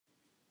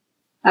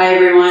Hi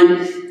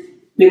everyone,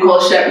 Nicole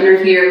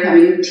here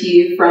coming to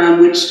you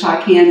from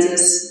Wichita,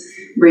 Kansas,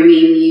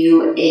 bringing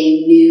you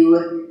a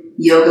new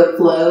yoga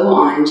flow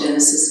on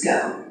Genesis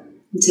Go.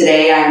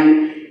 Today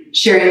I'm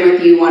sharing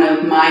with you one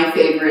of my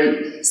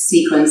favorite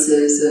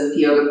sequences of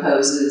yoga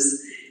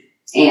poses,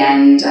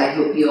 and I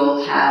hope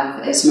you'll have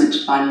as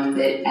much fun with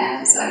it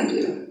as I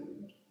do.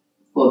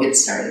 We'll get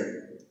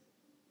started.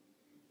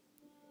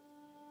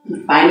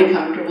 Find a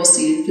comfortable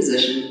seated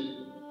position.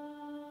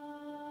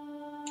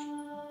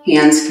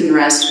 Hands can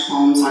rest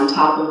palms on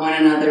top of one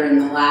another in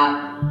the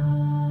lap.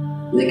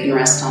 They can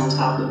rest on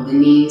top of the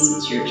knees,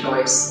 it's your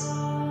choice.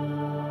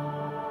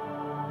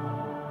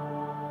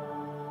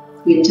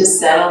 You need to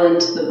settle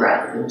into the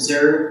breath.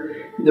 Observe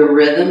the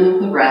rhythm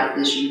of the breath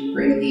as you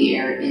bring the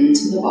air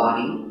into the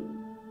body.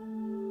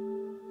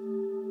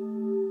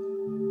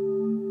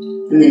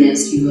 And then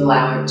as you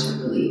allow it to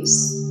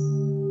release.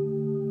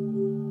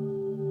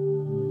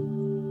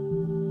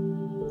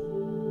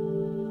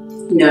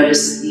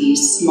 Notice the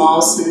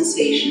small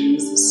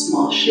sensations, the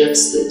small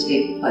shifts that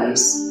take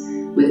place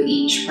with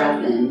each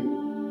breath in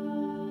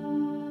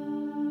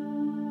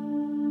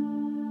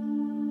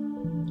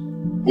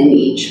and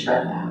each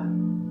breath out.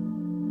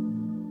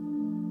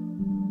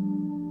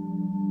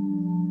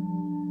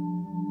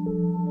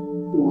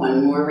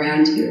 One more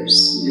round here.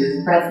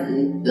 Smooth breath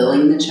in,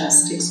 feeling the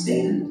chest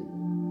expand.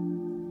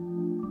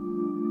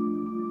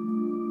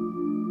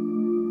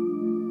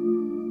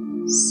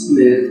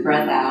 Smooth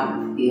breath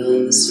out,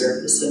 feeling the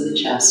surface of the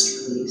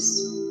chest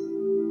release.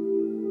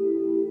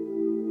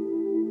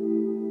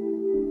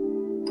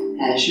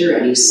 As you're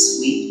ready,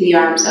 sweep the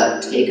arms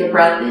up, take a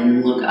breath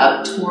in, look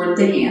up toward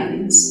the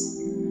hands.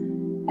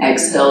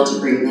 Exhale to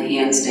bring the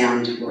hands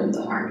down toward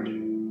the heart.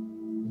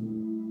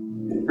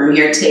 And from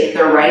here, take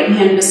the right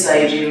hand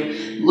beside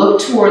you,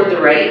 look toward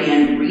the right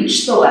hand,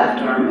 reach the left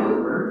arm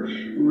over,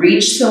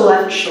 reach the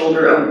left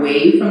shoulder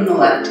away from the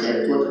left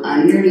hip, look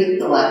underneath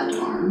the left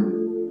arm.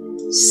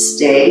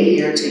 Stay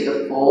here, take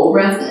a full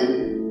breath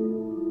in.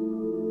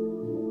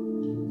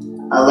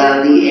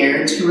 Allow the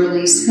air to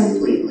release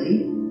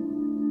completely.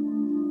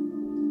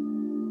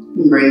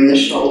 Bring the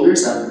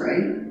shoulders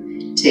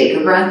upright. Take a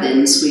breath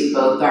in, sweep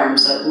both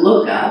arms up,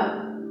 look up.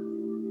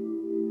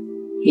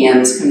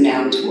 Hands come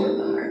down toward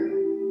the heart.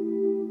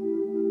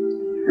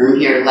 From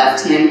here,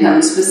 left hand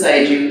comes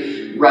beside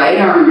you, right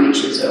arm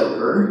reaches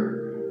over.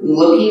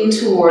 Looking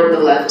toward the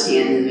left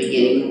hand in the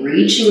beginning,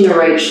 reaching the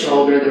right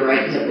shoulder, the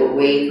right hip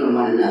away from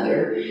one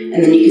another,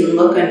 and then you can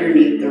look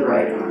underneath the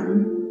right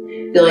arm.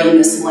 Feeling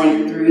this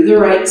length through the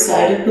right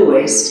side of the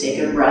waist, take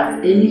a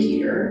breath in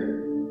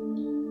here.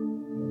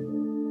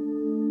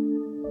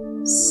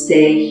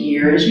 Stay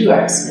here as you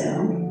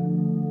exhale.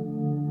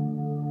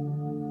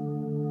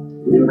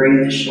 And then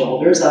bring the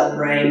shoulders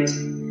upright,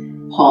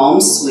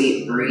 palms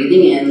sweep,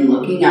 breathing in,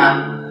 looking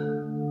up.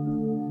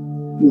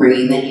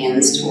 Bringing the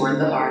hands toward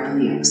the heart on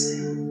the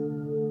exhale.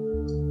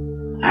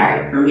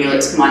 Alright, from here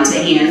let's come on to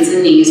hands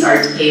and knees,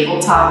 our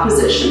tabletop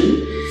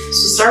position. So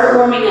start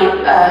warming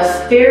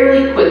up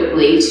fairly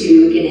quickly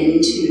to get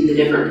into the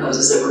different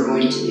poses that we're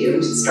going to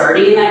do.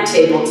 Starting in that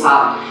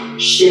tabletop,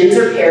 shins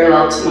are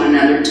parallel to one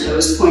another,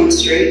 toes point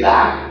straight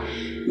back.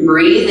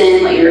 Breathe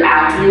in, let your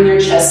abdomen and your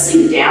chest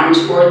sink down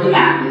toward the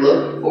mat.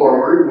 Look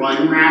forward,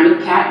 one round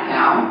of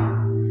cat-cow.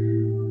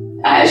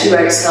 As you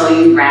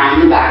exhale, you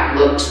round the back,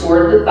 look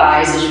toward the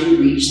thighs as you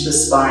reach the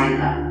spine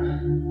up.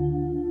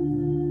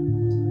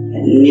 A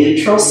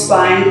neutral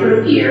spine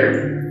from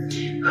here.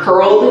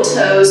 Curl the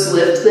toes,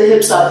 lift the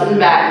hips up and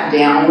back,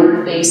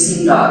 downward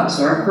facing dog.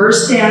 So our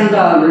first down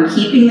dog, we're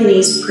keeping the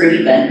knees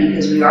pretty bent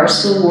because we are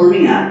still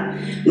warming up.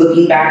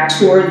 Looking back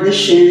toward the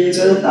shins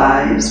or the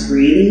thighs,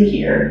 breathing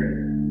here.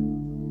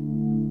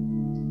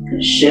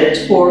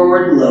 Shift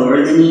forward,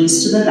 lower the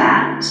knees to the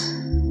mat.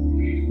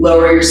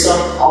 Lower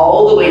yourself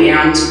all the way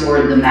down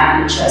toward the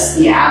mat, the chest,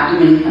 the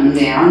abdomen come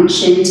down,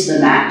 chin to the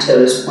mat,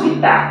 toes point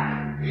back.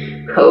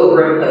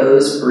 Cobra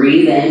pose,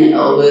 breathe in,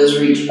 elbows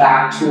reach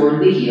back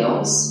toward the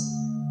heels.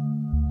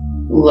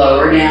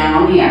 Lower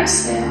down on the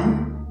exhale.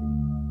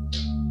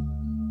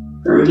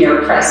 From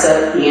here, press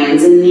up,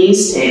 hands and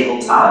knees,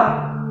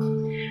 tabletop.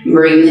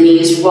 Bring the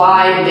knees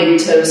wide, big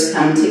toes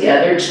come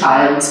together,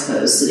 child's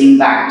pose, sitting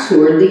back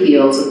toward the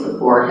heels with the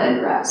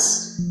forehead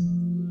rest.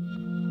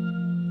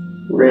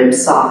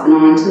 Ribs soften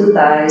onto the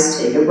thighs,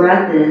 take a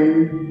breath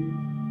in.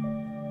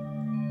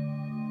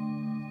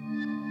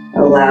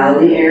 Allow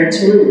the air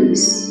to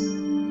release.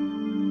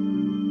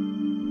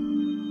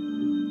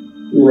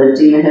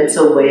 Lifting the hips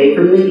away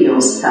from the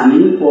heels,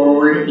 coming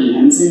forward,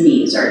 hands and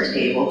knees, our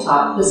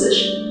tabletop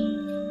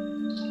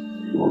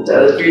position. We'll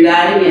go through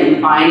that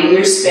again, finding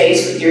your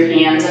space with your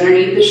hands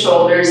underneath the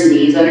shoulders,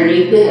 knees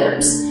underneath the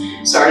hips.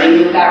 Starting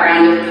with that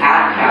round of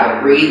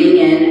cat-cow, breathing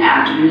in,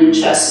 abdomen and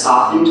chest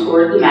soften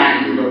toward the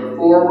mat. You look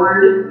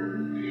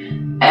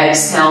forward.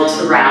 Exhale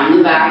to round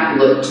the back,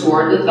 look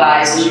toward the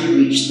thighs as you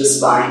reach the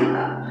spine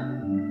up.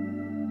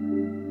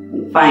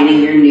 And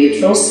finding your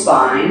neutral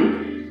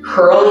spine,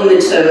 Curling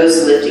the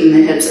toes, lifting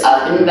the hips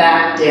up and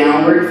back,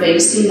 downward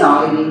facing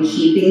dog, and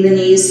keeping the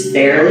knees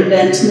fairly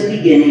bent in the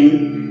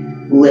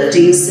beginning.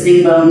 Lifting the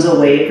sitting bones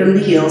away from the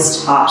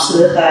heels, tops of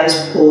the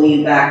thighs pull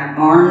you back,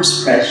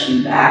 arms press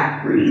you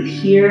back. Breathe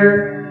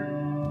here.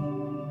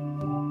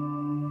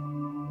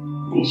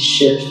 Nice.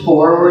 Shift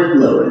forward,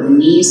 lower the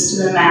knees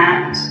to the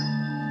mat.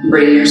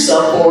 Bring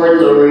yourself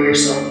forward, lower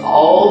yourself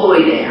all the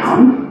way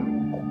down.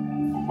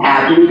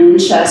 Abdomen and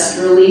chest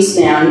release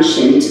down,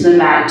 chin to the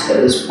mat,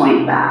 toes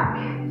point back.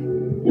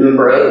 In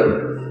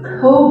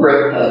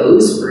cobra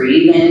pose,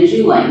 breathe in as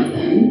you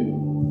lengthen.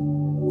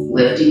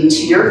 Lifting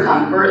to your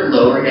comfort,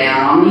 lower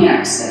down on the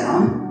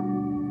exhale.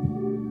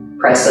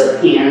 Press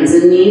up hands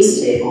and knees,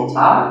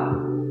 tabletop.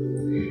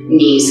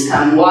 Knees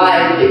come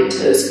wide, big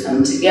toes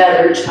come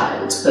together,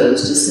 child's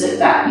pose to sit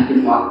back. You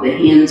can walk the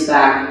hands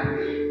back,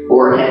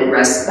 forehead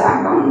rests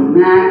back on the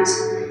mat.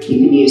 You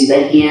can use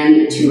the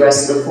hand to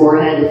rest the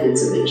forehead if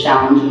it's a bit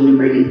challenging to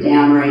bring it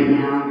down right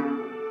now.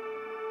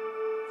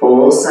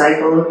 Full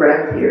cycle of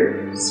breath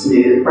here.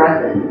 Smooth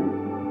breath in.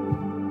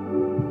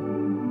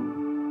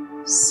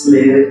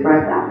 Smooth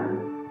breath out.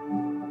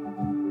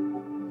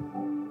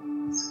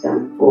 Let's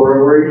come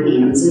forward,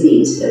 hands and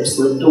knees, hips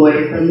lift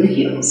away from the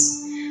heels.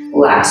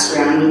 Last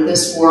round with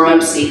this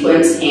warm-up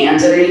sequence,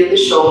 hands underneath the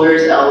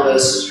shoulders,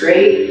 elbows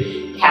straight.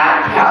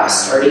 Cat-cow,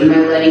 starting by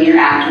letting your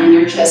abdomen,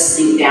 your chest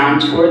sink down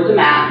toward the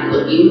mat,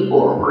 looking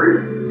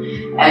forward.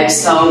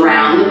 Exhale,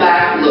 round the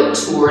back, look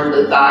toward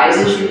the thighs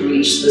as you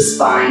reach the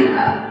spine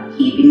up,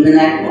 keeping the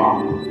neck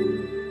long.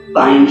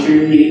 Find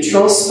your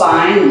neutral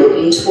spine,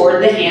 looking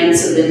toward the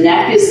hands so the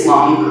neck is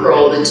long.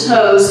 Curl the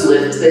toes,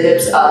 lift the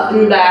hips up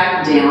and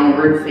back,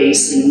 downward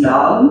facing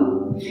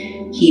dog.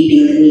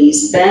 Keeping the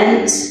knees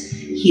bent,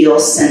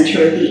 heels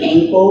center at the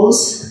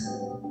ankles.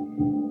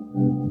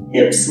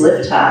 Hips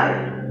lift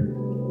high.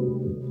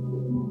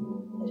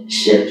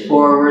 Shift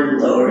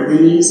forward, lower the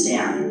knees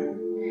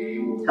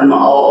down. Come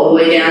all the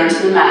way down to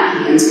the mat.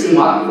 Hands can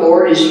walk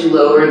forward as you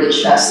lower the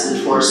chest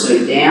and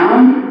torso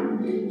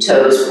down.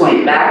 Toes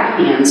point back,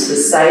 hands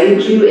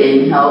beside you.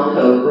 Inhale,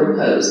 cobra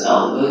pose.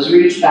 Elbows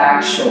reach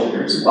back,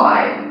 shoulders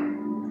wide.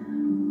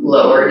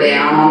 Lower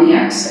down on the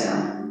exhale.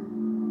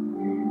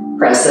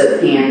 Press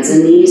up hands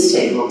and knees,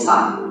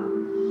 tabletop.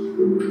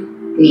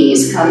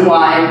 Knees come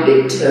wide,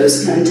 big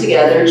toes come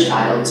together,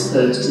 child's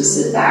pose to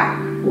sit back.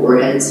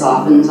 Forehead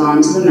softens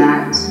onto the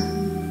mat.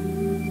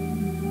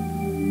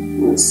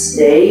 Let's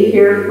stay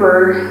here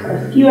for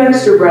a few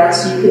extra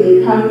breaths. You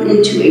can come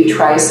into a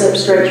tricep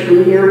stretch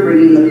from here,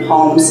 bringing the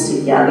palms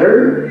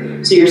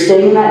together. So you're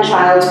staying in that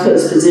child's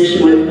pose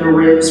position with the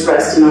ribs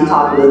resting on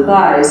top of the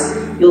thighs.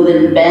 You'll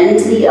then bend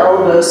the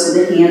elbows so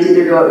the hands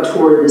either go up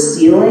toward the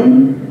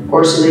ceiling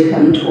or so they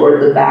come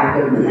toward the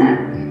back of the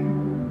neck.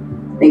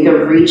 Think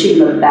of reaching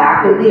the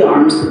back of the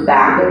arms, the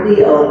back of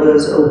the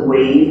elbows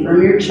away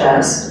from your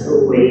chest,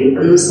 away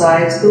from the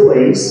sides of the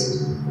waist.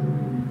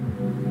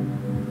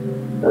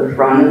 The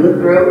front of the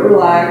throat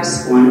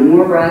relax. One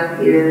more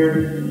breath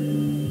here.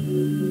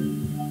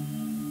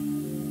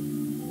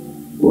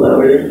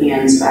 Lower the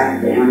hands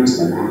back down to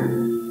the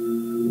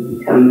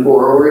mat. Come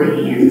forward,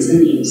 hands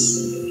and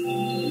knees.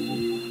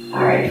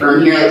 All right,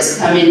 from here, let's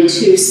come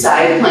into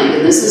side plank.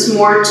 And this is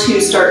more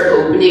to start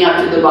opening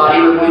up to the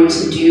body. We're going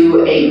to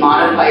do a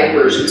modified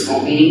version. So it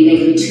won't be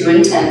anything too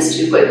intense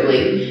too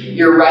quickly.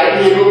 Your right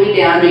hand will be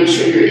down. Make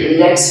sure your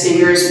index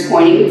finger is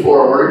pointing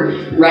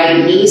forward.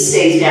 Right knee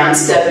stays down.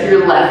 Step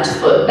your left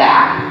foot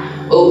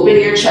back. Open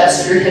your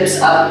chest, your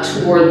hips up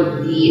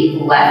toward the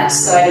left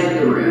side of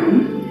the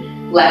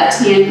room. Left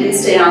hand can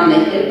stay on the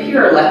hip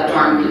here, or left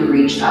arm can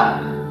reach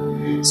up.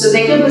 So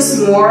think of this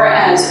more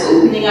as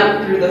opening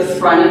up through the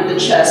front of the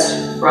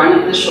chest, front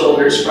of the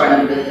shoulders,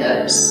 front of the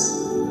hips.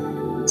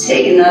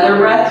 Take another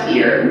breath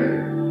here.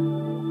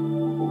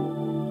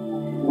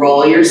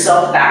 Roll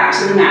yourself back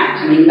to the mat,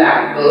 coming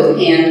back. Both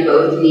hands,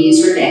 both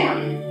knees are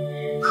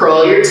down.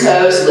 Curl your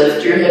toes,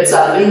 lift your hips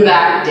up and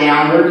back,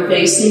 downward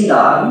facing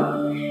dog.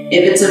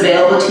 If it's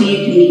available to you,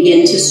 you can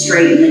begin to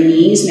straighten the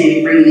knees,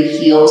 maybe bring the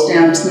heels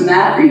down to the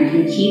mat, or you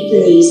can keep the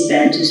knees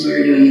bent as we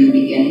were doing in the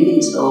beginning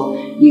until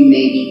you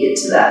maybe get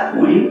to that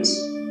point.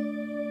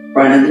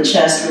 Front of the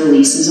chest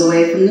releases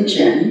away from the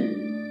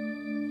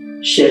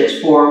chin.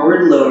 Shift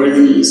forward, lower the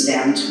knees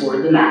down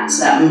toward the mat.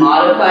 So that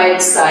modified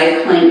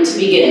side plank to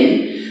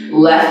begin.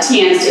 Left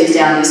hand stays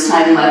down this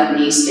time, left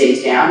knee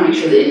stays down. Make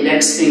sure the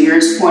index finger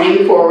is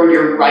pointing forward,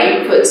 your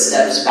right foot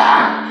steps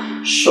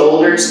back,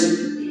 shoulders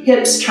and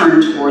hips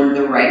turn toward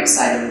the right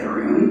side of the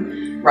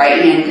room.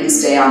 Right hand can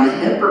stay on the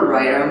hip or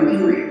right arm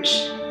can reach.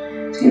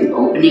 And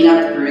opening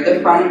up through the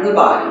front of the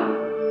body.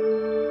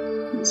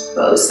 As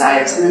both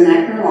sides of the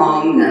neck are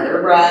long.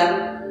 Another breath.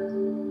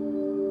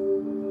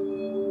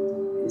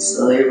 And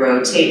slowly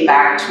rotate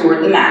back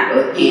toward the mat.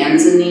 Both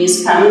hands and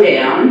knees come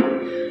down.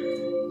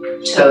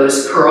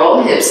 Toes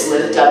curl, hips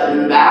lift up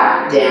and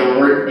back.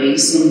 Downward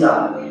facing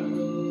dog.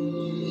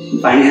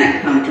 Finding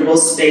that comfortable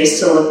space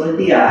to look with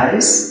the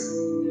eyes.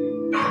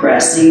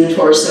 Pressing the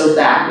torso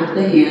back with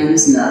the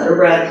hands. Another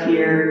breath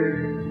here.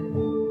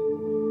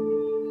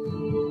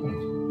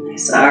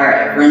 Nice. All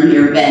right, from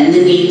here, bend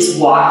the knees,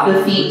 walk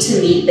the feet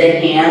to meet the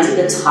hands at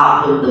the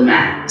top of the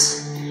mat.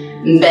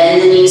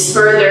 Bend the knees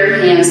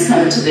further, hands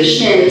come to the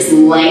shins,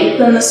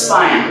 lengthen the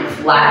spine,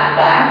 flat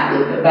back,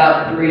 look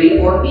about 3 to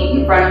 4 feet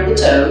in front of the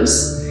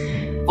toes.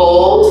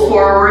 Fold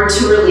forward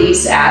to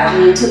release,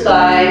 abdomen to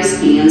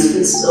thighs, hands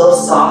can still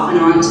soften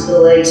onto the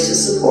legs to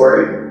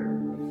support.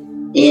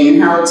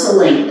 Inhale to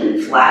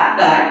lengthen, flat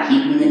back,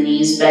 keeping the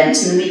knees bent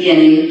in the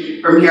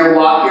beginning. From here,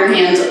 walk your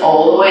hands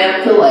all the way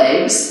up the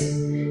legs.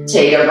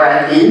 Take a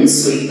breath in,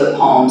 sweep the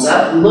palms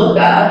up, look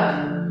up.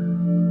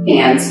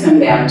 Hands come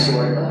down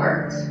toward the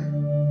heart.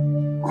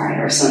 All right,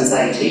 our sun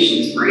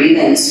salutations. Breathe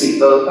in, sweep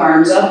both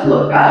arms up,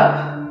 look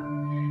up.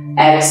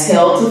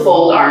 Exhale to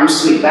fold,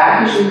 arms sweep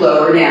back as you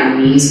lower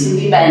down. Knees can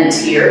be bent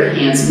here,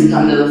 hands can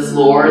come to the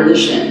floor or the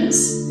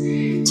shins.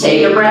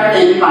 Take a breath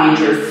in, find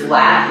your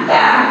flat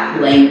back,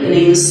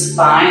 lengthening the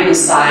spine, the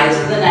sides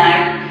of the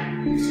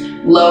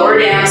neck. Lower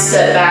down,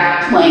 step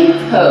back, plank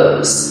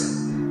pose.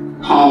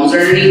 Palms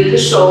underneath the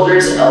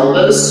shoulders,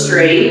 elbows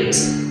straight.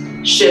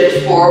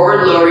 Shift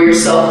forward, lower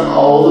yourself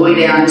all the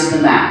way down to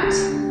the mat.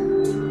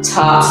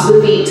 Tops of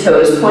the feet,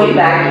 toes point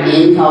back,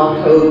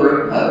 inhale,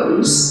 cobra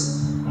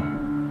pose.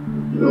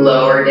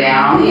 Lower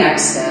down the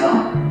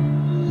exhale.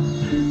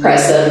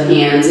 Press up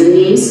hands and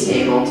knees,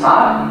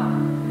 tabletop.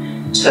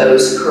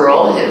 Toes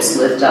curl, hips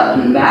lift up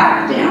and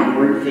back,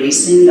 downward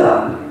facing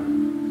dog.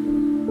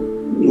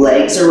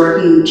 Legs are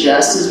working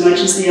just as much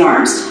as the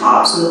arms.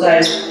 Tops of the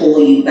thighs pull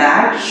you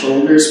back,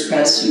 shoulders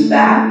press you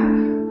back.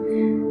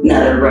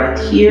 Another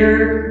breath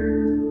here.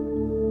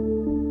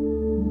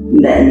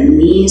 Bend the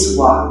knees,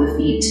 walk the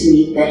feet to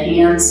meet the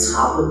hands,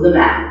 top of the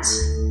mat.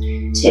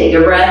 Take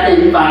a breath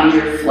in, find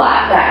your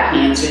flat back,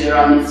 hands either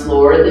on the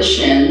floor or the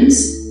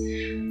shins.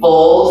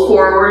 Fold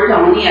forward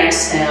on the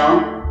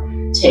exhale.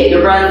 Take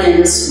a breath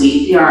in,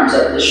 sweep the arms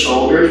up, the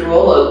shoulders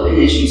roll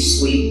open as you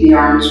sweep the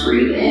arms,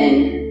 breathe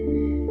in.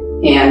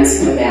 Hands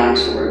come down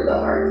toward the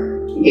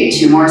heart. Okay,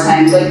 2 more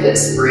times like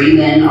this. Breathe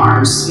in,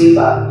 arms sweep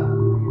up.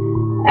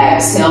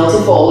 Exhale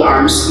to fold,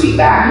 arms sweep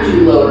back as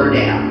you lower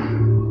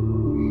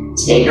down.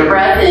 Take a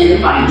breath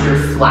in, find your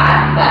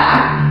flat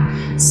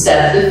back.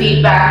 Step the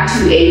feet back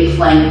to a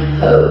plank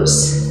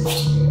pose.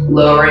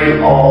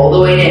 Lowering all the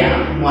way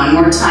down. 1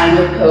 more time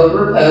with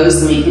cobra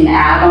pose, then we can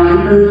add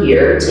on from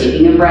here.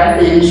 Taking a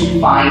breath in as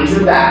you find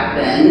your back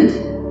bend.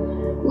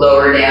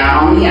 Lower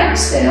down on the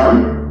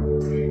exhale.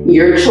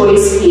 Your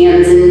choice,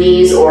 hands and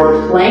knees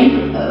or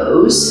plank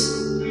pose.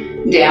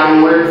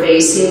 Downward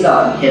facing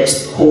dog,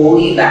 hips pull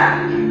you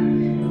back.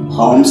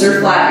 Palms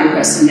are flat, you're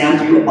pressing down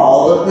through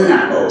all of the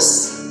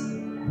knuckles.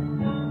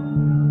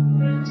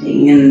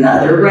 Taking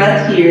another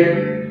breath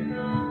here.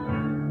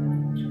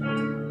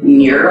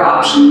 Your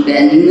option,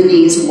 bending the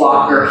knees,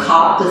 walk or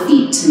hop the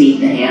feet to meet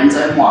the hands.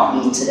 I'm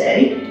walking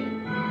today.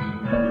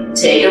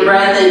 Take a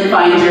breath in,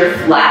 find your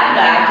flat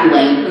back,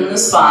 lengthen the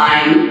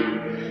spine.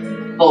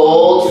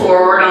 Fold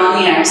forward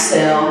on the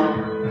exhale.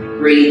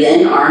 Breathe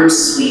in, arms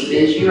sweep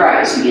as you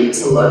rise. You begin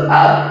to look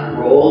up,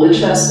 roll the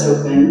chest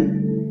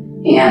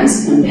open.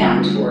 Hands come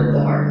down toward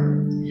the heart.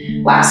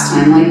 Last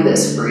time like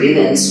this, breathe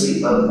in,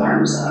 sweep both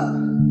arms up.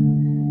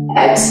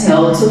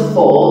 Exhale to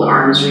fold,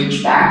 arms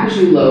reach back as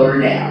you lower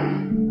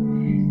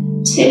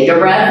down. Take a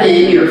breath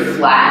in, your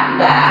flat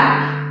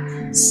back.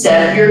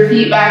 Step your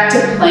feet back to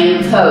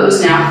plank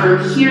pose. Now from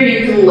here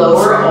you can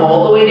lower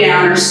all the way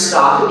down or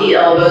stop at the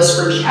elbows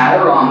for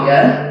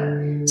chaturanga.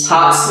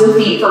 Tops of the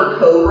feet for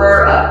cobra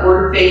or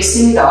upward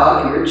facing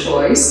dog, your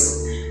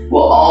choice.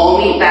 We'll all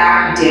meet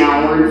back,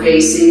 downward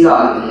facing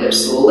dog. The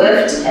hips will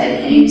lift,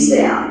 head hangs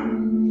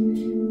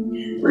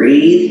down.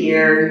 Breathe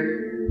here.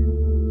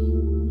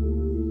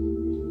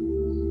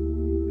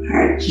 All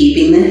right,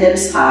 keeping the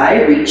hips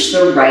high, reach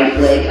the right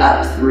leg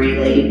up,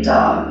 3-legged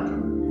dog.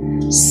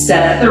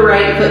 Step the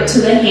right foot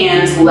to the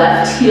hands,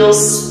 left heel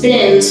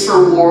spins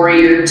for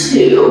warrior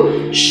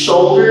 2.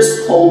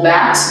 Shoulders pull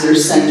back so they're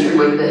centered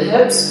with the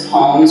hips,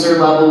 palms are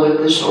level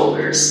with the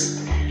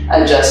shoulders.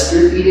 Adjust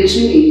your feet as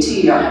you need to,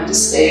 you don't have to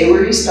stay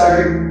where you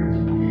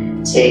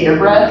started. Take a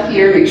breath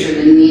here, make sure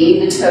the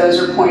knee and the toes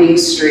are pointing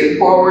straight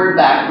forward,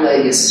 back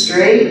leg is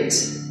straight.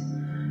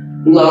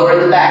 Lower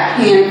the back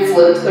hand,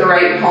 flip the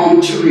right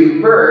palm to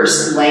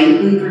reverse,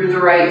 lengthen through the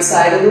right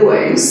side of the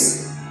waist.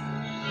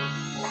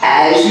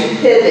 As you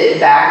pivot,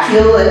 back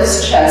heel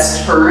lifts,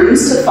 chest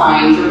turns to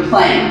find your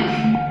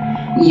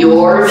plank.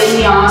 Your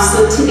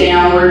vinyasa to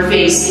downward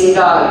facing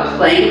dog,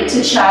 plank to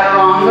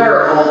chaturanga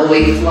or all the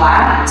way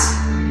flat.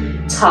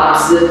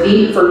 Tops of the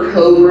feet for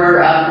cobra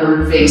or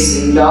upward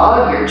facing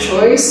dog, your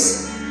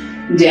choice.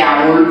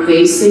 Downward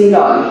facing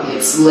dog,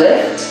 hips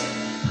lift,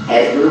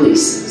 head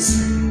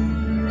releases.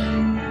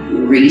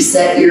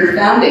 Reset your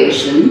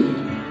foundation.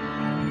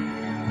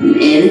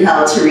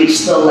 Inhale to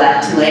reach the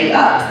left leg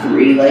up,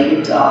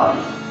 3-legged dog.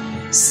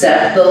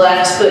 Step the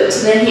left foot to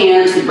the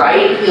hands,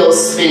 right heel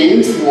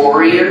spins,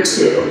 warrior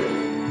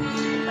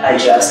 2.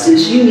 Adjust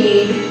as you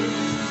need.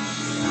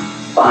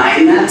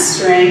 Find that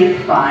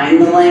strength,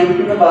 find the length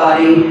in the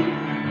body.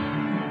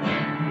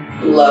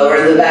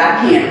 Lower the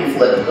back hand,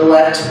 flip the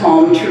left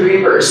palm to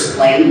reverse,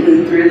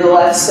 lengthen through the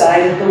left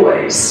side of the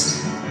waist.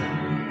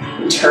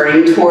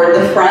 Turning toward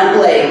the front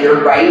leg,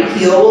 your right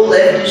heel will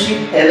lift as you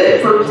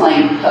pivot for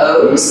plank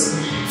pose.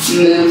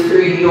 Move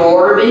through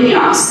your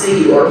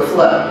vinyasa, your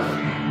flow.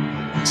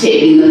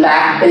 Taking the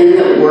back bend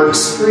that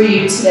works for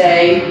you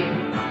today,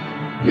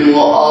 and we'll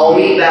all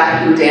be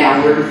back in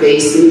downward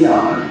facing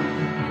dog.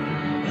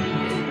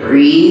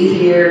 Breathe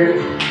here.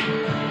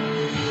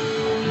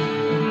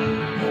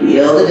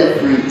 Feel the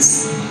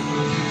difference.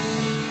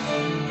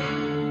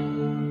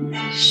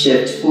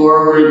 Shift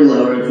forward,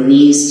 lower the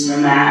knees to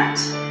the mat.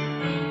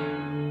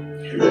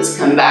 Let's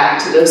come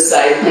back to those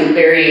side plank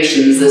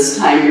variations. This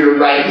time your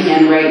right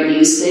hand, right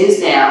knee stays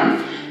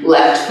down.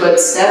 Left foot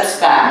steps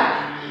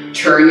back.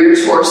 Turn your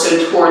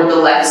torso toward the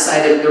left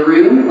side of the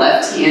room.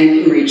 Left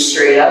hand can reach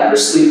straight up or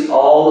sweep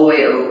all the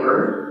way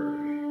over.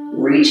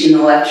 Reaching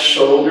the left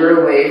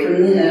shoulder away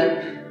from the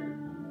hip.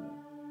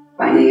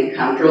 Finding a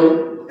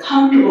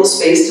comfortable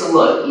space to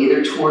look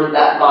either toward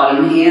that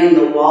bottom hand,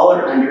 the wall,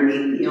 or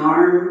underneath the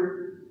arm.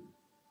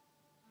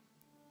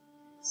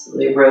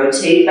 Slowly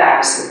rotate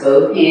back so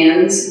both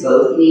hands,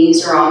 both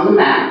knees are on the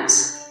mat.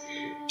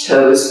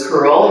 Toes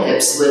curl,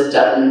 hips lift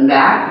up and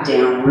back,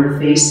 downward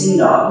facing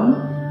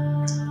dog.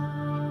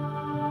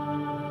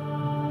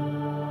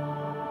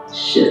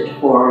 Shift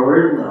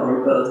forward,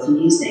 lower both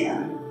knees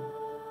down.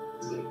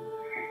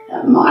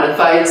 A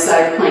modified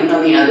side plank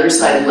on the other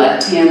side.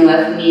 Left hand,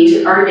 left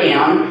knee are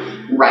down.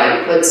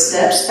 Right foot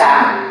steps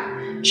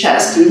back.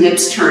 Chest and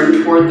hips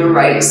turn toward the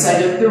right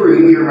side of the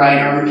room. Your right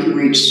arm can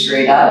reach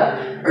straight up,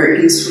 or it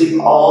can sweep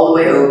all the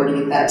way over to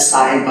get that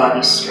side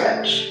body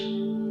stretch.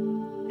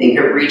 Think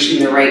of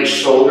reaching the right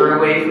shoulder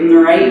away from the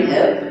right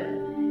hip,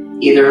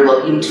 either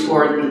looking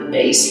toward the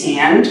base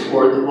hand,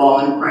 toward the wall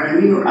in front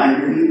of you, or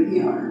underneath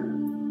the arm.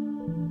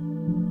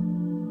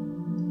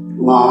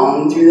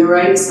 Long through the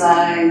right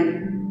side.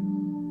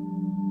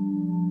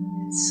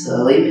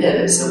 Slowly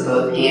pivot so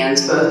both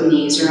hands, both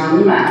knees are on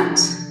the mat.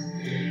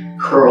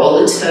 Curl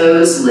the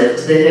toes,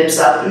 lift the hips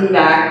up and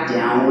back,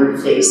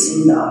 downward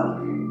facing dog.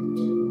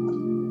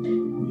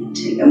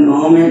 Take a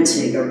moment,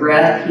 take a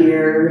breath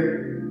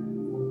here.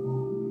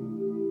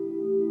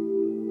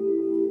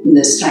 And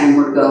this time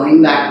we're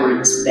going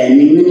backwards,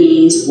 bending the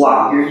knees,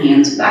 walk your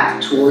hands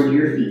back toward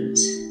your feet.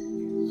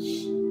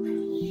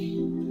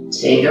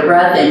 Take a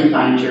breath in,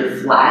 find your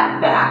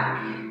flat back.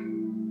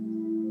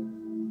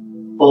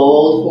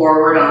 Fold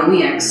forward on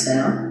the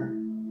exhale.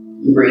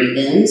 Breathe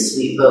in,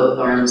 sweep both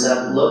arms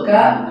up, look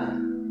up.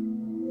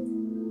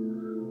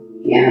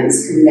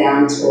 Hands come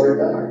down toward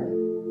the heart.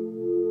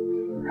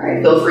 All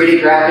right, feel free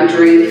to grab a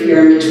drink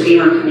here in between.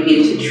 We're coming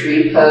into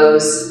tree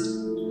pose.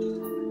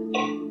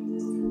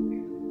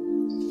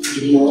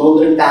 Getting a little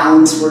bit of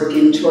balance work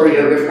into our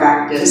yoga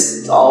practice.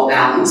 It's all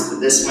balance, but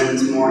this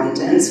one's more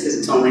intense because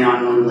it's only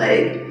on one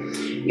leg.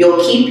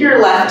 You'll keep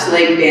your left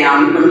leg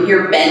down. From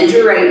here, bend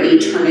your right knee,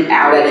 turn it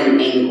out at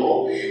an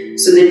angle.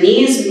 So the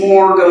knee is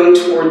more going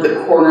toward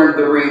the corner of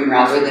the room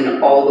rather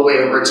than all the way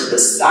over to the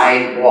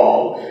side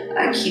wall.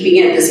 Keeping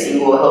it at this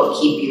angle will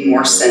help keep you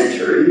more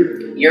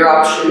centered. Your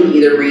option,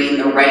 either bringing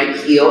the right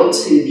heel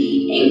to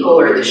the ankle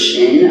or the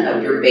shin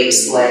of your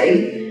base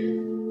leg,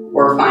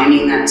 or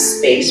finding that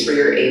space where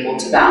you're able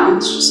to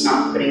balance, just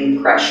not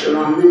putting pressure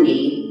on the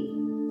knee.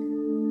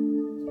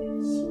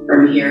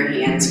 From here,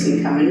 hands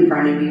can come in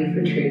front of you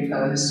for tree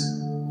pose.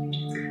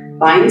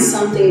 Find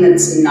something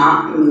that's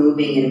not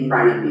moving in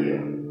front of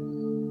you.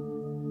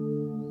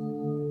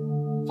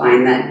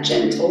 Find that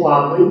gentle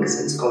wobbling, because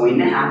it's going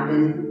to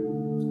happen.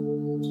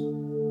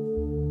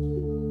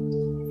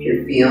 If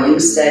you're feeling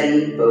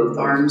steady, both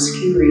arms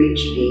can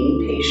reach,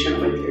 being patient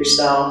with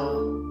yourself.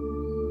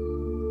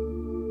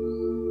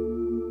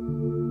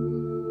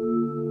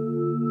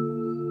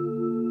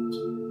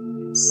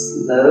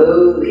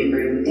 Slowly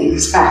bring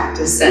things back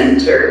to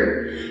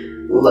center.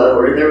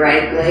 Lower the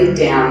right leg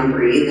down,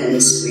 breathe in,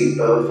 sweep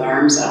both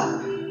arms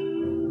up.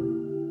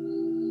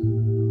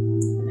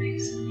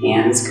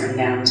 Hands come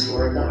down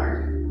toward the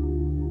heart.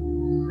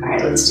 All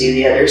right, let's do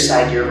the other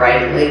side. Your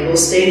right leg will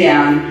stay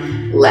down.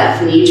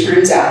 Left knee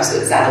turns out, so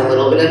it's at a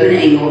little bit of an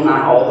angle,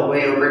 not all the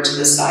way over to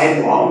the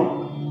side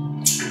wall.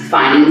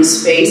 Finding the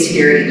space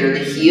here, either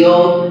the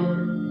heel,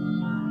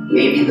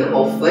 maybe the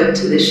whole foot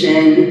to the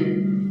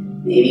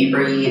shin, maybe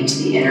bringing it to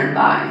the inner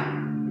thigh.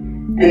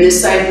 And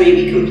this side may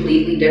be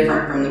completely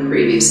different from the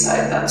previous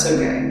side, that's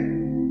okay.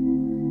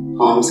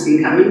 Palms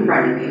can come in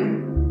front of you.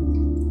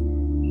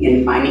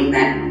 Again, finding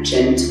that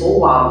gentle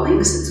wobbling,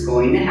 because it's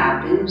going to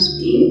happen, just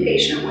being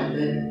patient with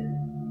it.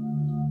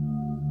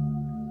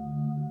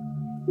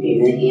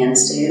 Maybe the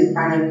hands stay in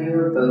front of you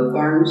or both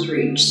arms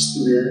reach,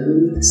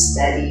 smooth,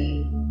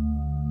 steady.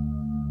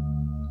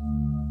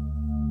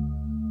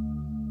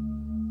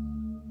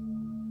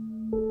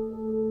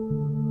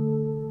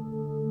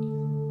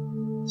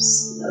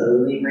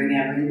 Slowly bring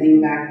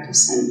everything back to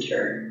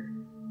center.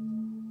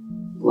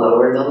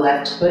 Lower the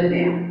left foot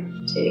down.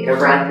 Take a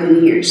breath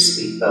in here,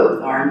 sweep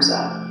both arms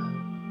up.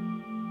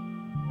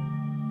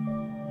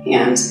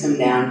 Hands come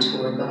down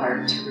toward the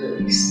heart to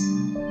release.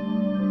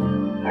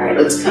 All right,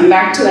 let's come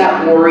back to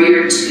that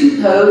warrior two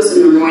pose,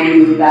 and we're going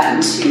to move that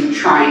into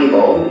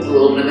triangle with a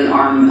little bit of an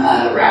arm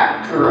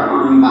wrap or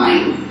arm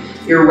bind.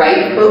 Your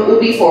right foot will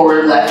be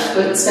forward, left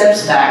foot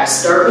steps back.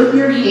 Start with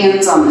your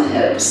hands on the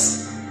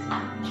hips.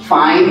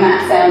 Find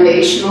that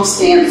foundational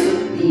stance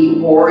with the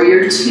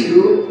warrior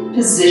two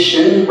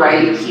position.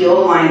 Right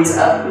heel lines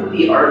up with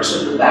the arch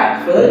of the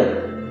back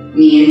foot.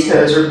 Knee and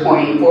toes are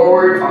pointing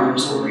forward,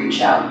 arms will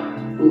reach out.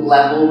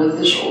 Level with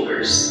the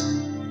shoulders.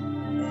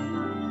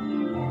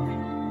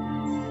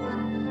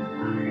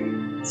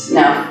 So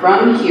now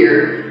from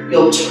here,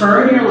 you'll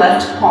turn your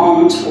left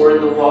palm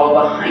toward the wall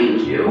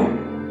behind you.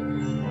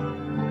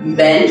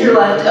 Bend your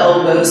left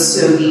elbow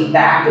so the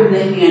back of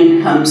the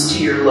hand comes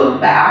to your low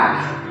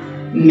back.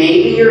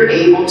 Maybe you're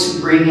able to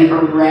bring it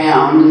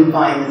around and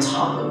find the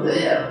top of the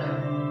hip.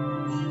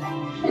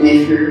 And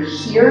if you're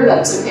here,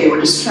 that's okay. We're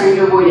just trying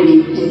to avoid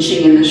any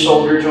pinching in the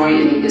shoulder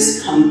joint, any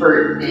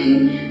discomfort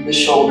in the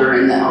shoulder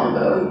and the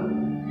elbow.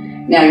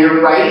 Now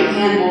your right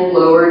hand will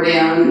lower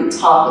down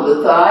top of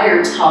the thigh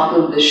or top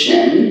of the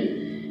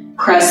shin,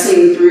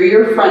 pressing through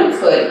your front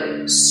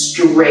foot,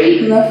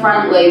 straighten the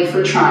front leg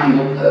for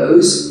triangle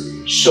pose.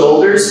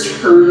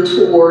 Shoulders turn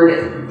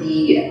toward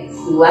the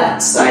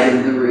left side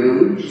of the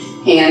room.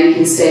 Hand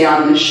can stay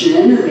on the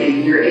shin, or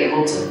maybe you're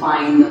able to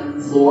find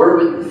the floor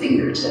with the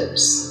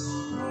fingertips.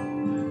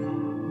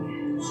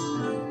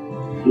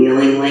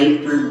 Feeling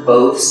length through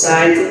both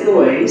sides of the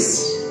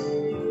waist.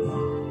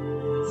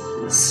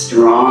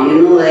 Strong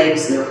in the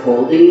legs, they're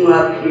holding you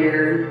up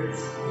here.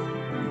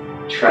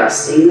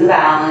 Trusting the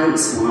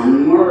balance,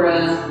 one more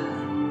breath.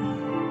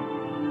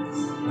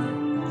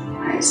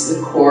 Nice,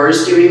 the core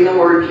is doing the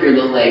work here,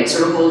 the legs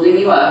are holding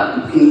you up.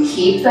 You can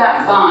keep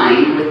that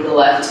bind with the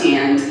left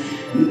hand.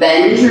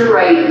 Bend your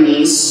right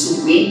knee,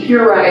 sweep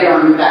your right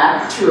arm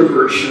back to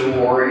reverse your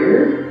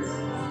warrior.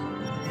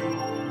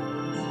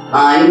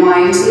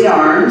 Unwind the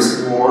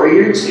arms,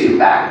 warrior two,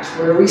 back to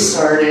where we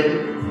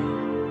started.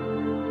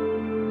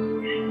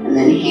 And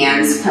then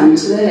hands come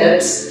to the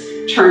hips.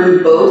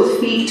 Turn both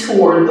feet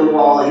toward the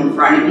wall in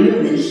front of you,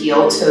 and then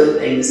heel toe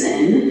things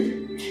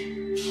in.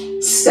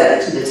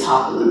 Step to the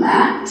top of the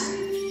mat.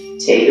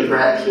 Take a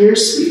breath here,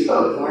 sweep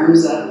both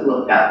arms up,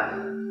 look up.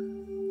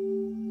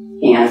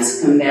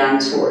 Hands come down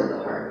toward the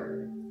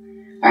heart.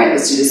 All right,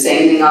 let's do the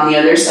same thing on the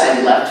other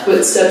side. Left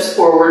foot steps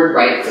forward,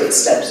 right foot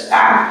steps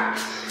back.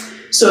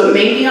 So it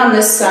may be on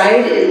this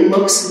side, it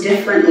looks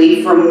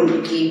differently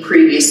from the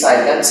previous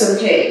side. That's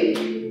okay.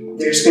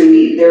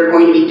 There are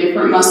going to be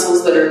different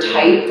muscles that are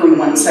tight from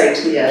one side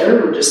to the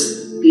other. We're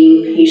just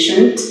being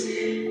patient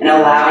and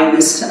allowing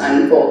this to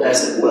unfold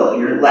as it will.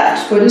 Your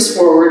left foot is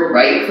forward,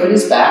 right foot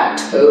is back,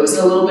 toes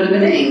at a little bit of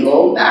an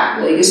angle, back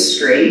leg is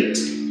straight.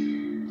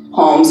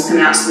 Palms come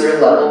out so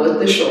they're level with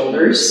the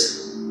shoulders.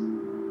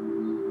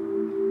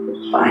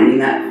 Finding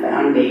that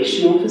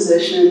foundational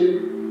position.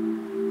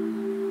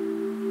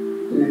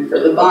 And then for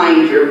the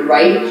bind, your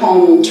right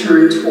palm will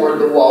turn toward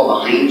the wall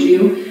behind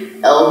you.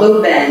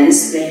 Elbow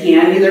bends, the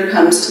hand either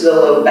comes to the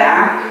low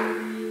back,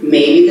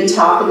 maybe the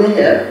top of the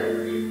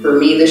hip. For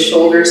me, the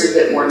shoulder's a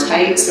bit more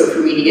tight, so for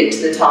me to get to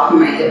the top of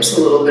my hip's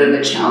a little bit of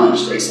a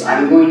challenge today, so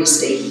I'm going to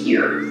stay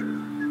here.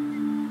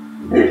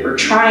 And for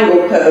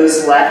triangle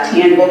pose, left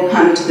hand will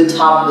come to the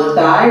top of the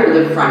thigh or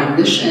the front of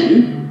the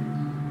shin.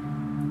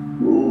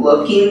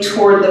 Looking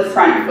toward the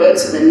front foot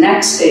so the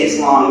neck stays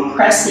long,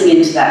 pressing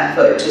into that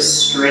foot to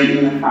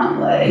straighten the front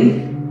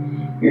leg.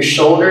 Your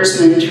shoulders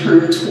then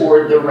turn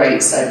toward the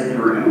right side of the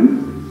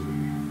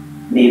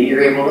room. Maybe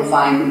you're able to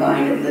find the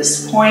bind at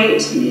this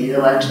point. Maybe the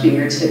left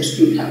fingertips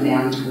can come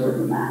down toward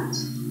the mat.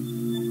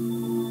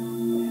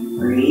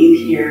 Breathe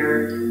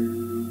here.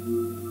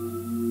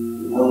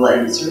 The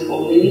legs are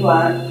holding you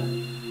up.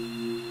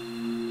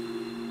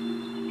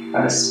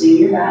 Trusting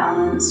your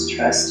balance,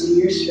 trusting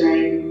your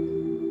strength.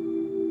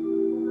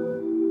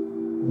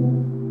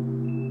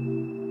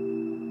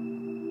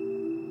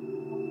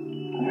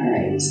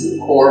 So the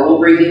core will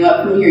bring you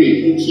up from here.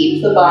 You can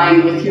keep the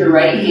bind with your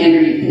right hand,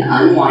 or you can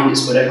unwind,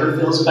 just whatever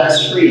feels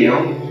best for you.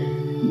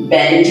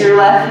 Bend your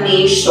left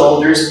knee,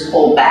 shoulders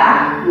pull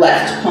back,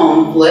 left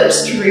palm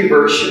flips to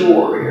reverse your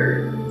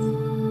warrior.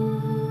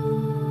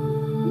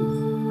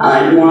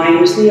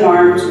 Unwind the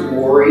arms,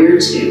 warrior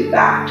two,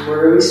 back to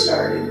where we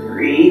started.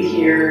 Breathe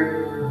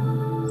here.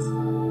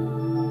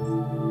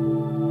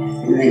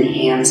 And then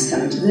hands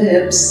come to the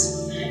hips.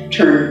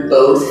 Turn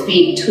both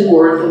feet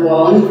toward the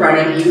wall in front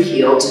of you,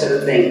 heel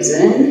toe things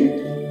in.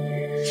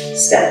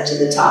 Step to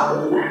the top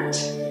of the mat.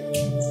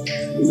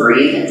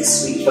 Breathe in,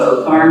 sweep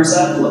both arms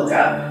up, look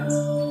up.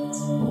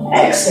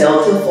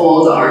 Exhale to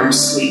fold, arms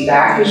sweep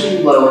back as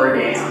you lower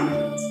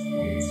down.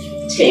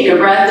 Take a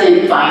breath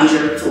in, find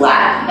your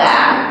flat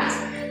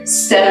back.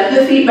 Step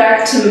the feet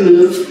back to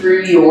move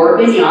through your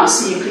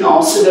vinyasa. You can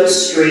also go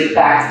straight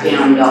back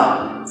down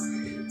dog.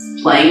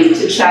 Plank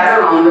to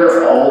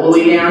chaturanga all the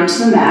way down to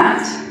the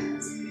mat.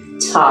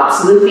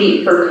 Tops of the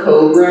feet for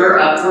cobra or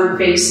upward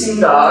facing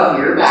dog,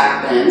 your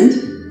back bend.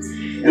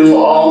 And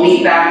we'll all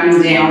meet back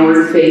in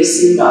downward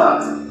facing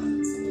dog.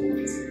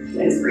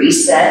 Then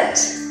reset.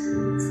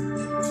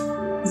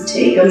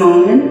 Take a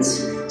moment,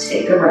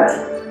 take a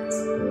breath.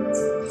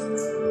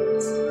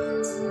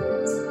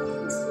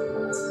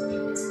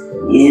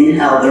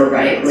 Inhale, the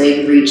right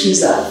leg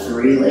reaches up,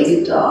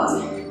 three-legged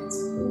dog.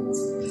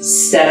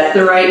 Step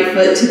the right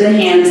foot to the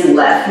hands,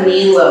 left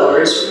knee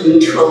lowers, coming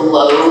to a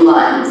low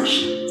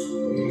lunge.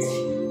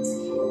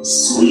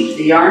 Sweep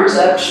the arms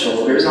up,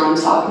 shoulders on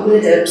top of the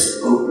hips,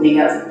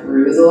 opening up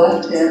through the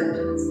left hip.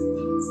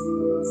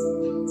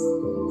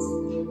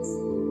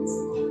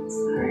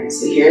 Alright,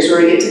 so here's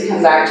where we get to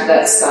come back to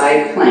that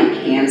side plank.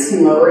 Hands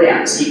can lower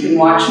down. So you can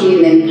watch me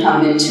and then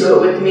come into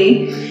it with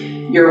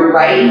me. Your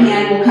right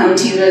hand will come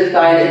to you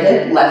by the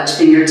hip, left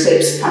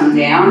fingertips come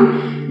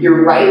down.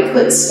 Your right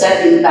foot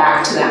stepping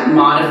back to that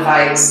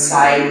modified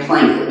side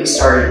plank that we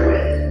started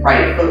with.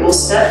 Right foot will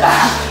step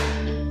back.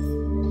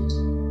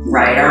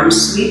 Right arm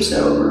sweeps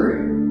over.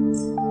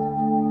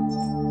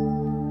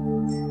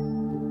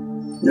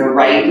 The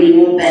right knee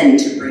will bend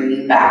to bring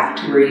you back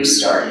to where you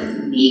started.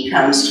 The knee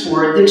comes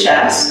toward the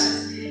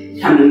chest,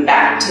 coming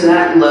back to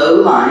that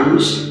low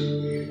lunge.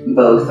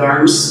 Both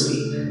arms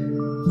sweep.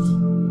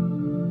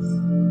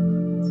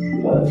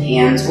 Both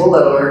hands will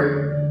lower.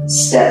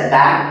 Step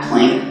back,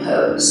 plank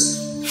pose.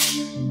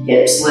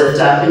 Hips lift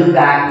up and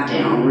back,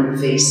 downward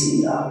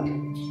facing dog.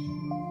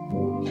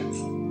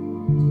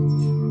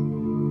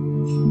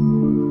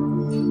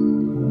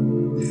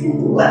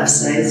 Left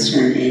side's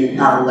turn.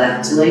 Inhale,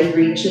 left leg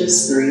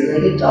reaches,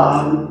 three-legged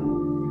dog.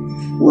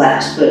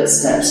 Left foot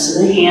steps to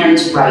the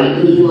hands, right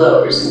knee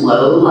lowers,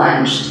 low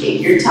lunge.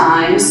 Take your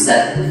time,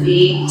 set the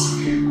feet,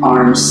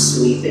 arms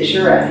sweep as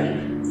you're ready.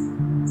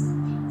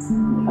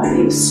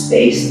 Finding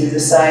space through the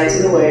sides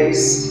of the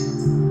waist.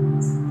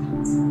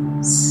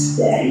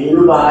 Steady in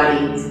the body.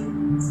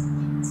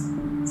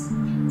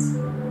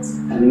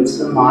 Coming to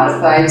the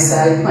modified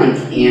side plank.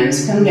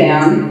 Hands come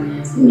down.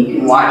 And you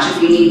can watch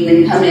if you need,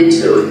 and then come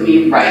into it with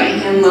me. Right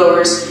hand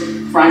lowers,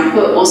 front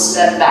foot will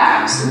step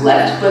back. So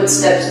left foot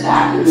steps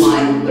back in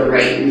line with the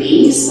right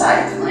knee,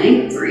 side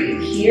plank.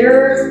 Breathe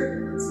here.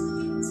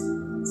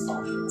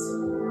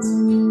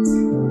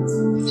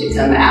 To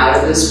come out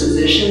of this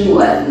position,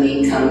 left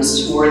knee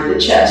comes toward the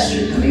chest.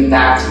 You're coming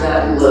back to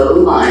that low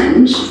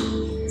lunge.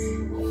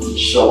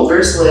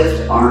 Shoulders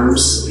lift,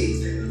 arms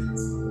sweep.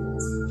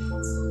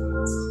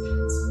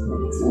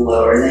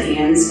 Lower the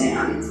hands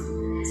down.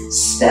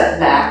 Step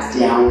back,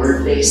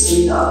 downward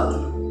facing dog.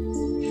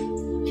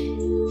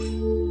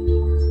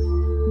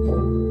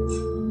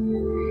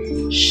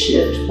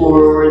 Shift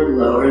forward,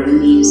 lower the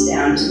knees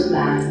down to the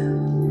mat.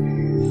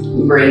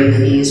 Bring the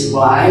knees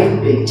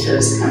wide, big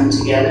toes come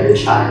together,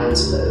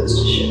 child's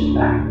pose to shift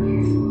back.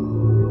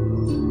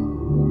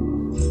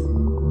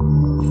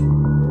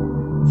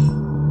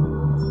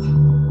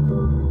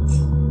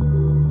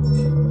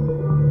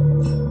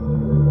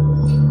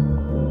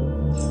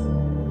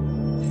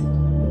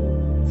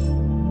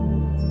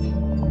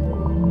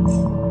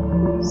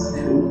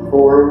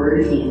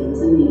 Forward, hands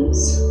and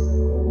knees.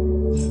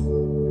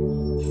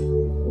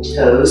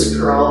 Toes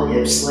curl,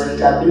 hips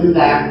lift up and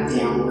back,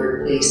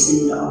 downward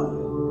facing dog.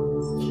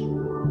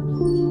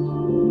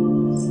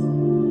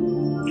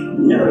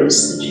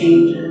 Notice the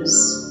changes,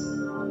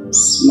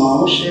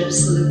 small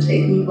shifts that have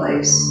taken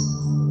place.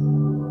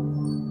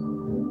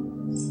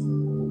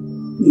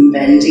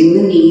 Bending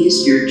the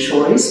knees, your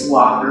choice,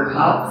 walk or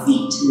hop,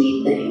 feet to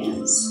meet the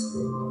hands.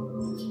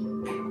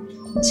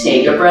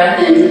 Take a breath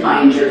in,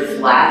 find your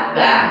flat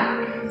back.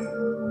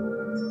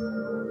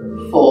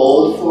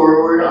 Fold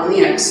forward on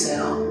the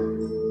exhale.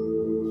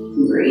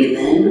 Breathe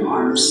in,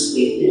 arms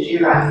sweep as you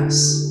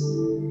rise.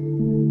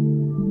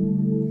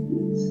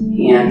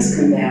 Hands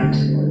come down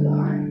toward the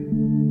heart.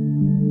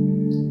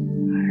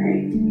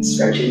 Alright,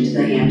 stretch into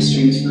the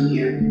hamstrings from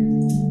here.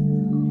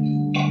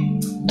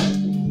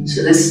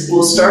 So this,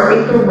 we'll start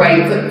with the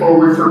right foot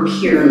forward for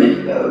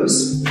pyramid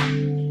pose.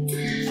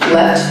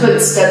 Left foot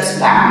steps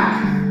back.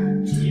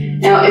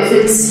 Now, if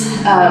it's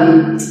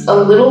a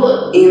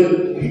little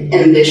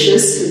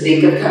ambitious to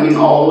think of coming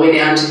all the way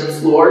down to the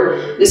floor,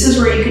 this is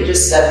where you can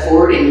just step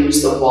forward and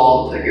use the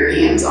wall to put your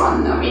hands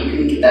on. That way you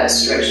can get that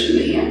stretch in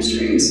the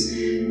hamstrings.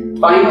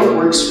 Find what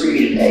works for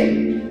you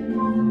today.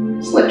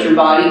 Just let your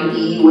body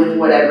be with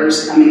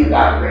whatever's coming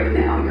about right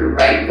now. Your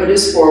right foot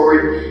is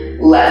forward,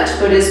 left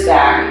foot is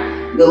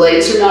back. The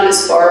legs are not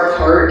as far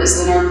apart as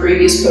in our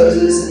previous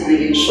poses. And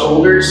again,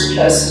 shoulders,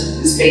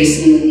 chest is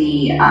facing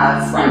the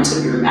front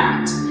of your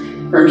mat.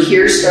 From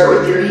here, start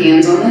with your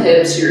hands on the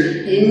hips. You're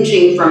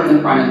hinging from the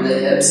front of the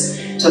hips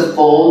to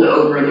fold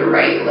over the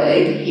right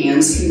leg.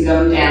 Hands can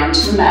go down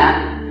to the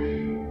mat.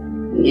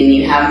 And then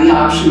you have the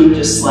option of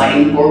just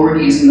sliding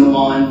forward using the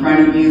wall in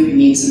front of you if you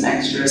need some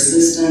extra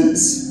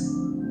assistance.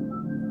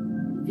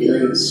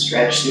 Feeling the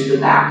stretch through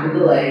the back of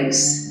the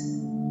legs.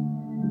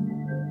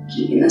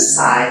 Keeping the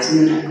sides and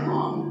the neck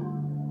long.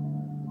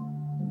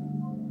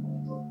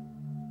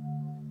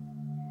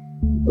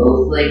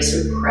 Both legs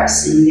are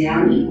pressing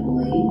down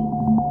equally.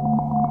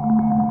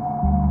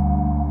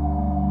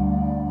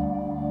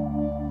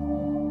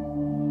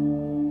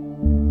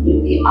 You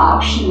have the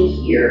option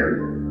here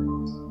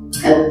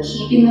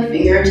keeping the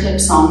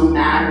fingertips on the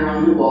mat or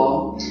on the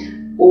wall,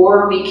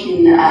 or we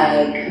can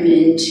come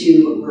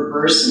into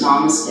reverse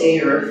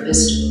namaste or a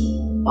fist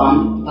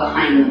bump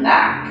behind the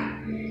back.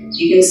 So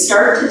you can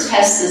start to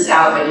test this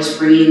out by just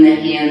bringing the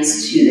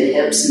hands to the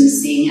hips and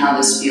seeing how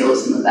this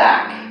feels in the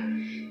back.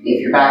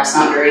 If your back's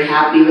not very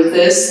happy with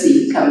this, then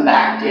you can come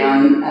back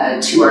down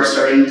to our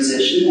starting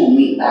position. We'll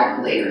meet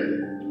back later.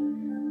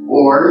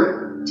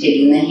 Or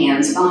taking the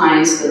hands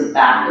behind so the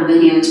back of the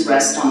hands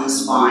rest on the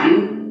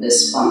spine,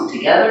 fist bump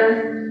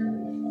together.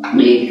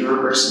 Maybe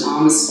reverse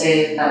namaste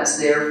if that's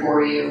there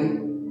for you.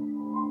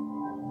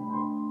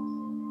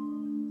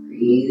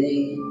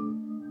 Breathing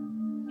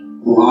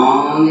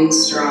long and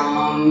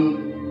strong.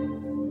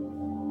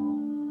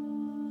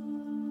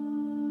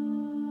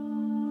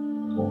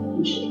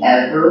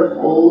 Whichever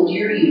hold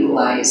you're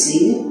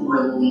utilizing,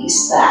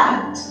 release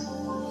that.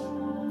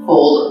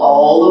 Fold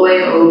all the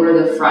way over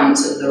the front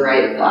of the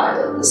right thigh.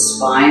 Let the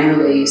spine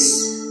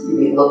release. You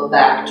may look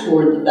back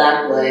toward the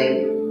back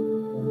leg.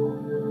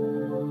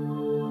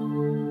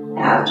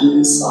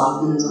 Abdomen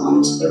softens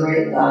onto the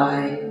right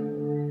thigh.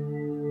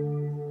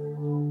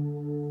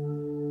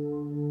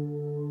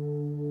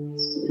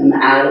 So come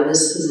out of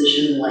this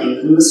position,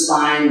 lengthen the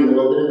spine, a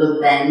little bit of a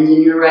bend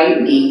in your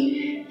right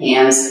knee.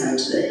 Hands come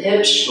to the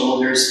hips,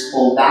 shoulders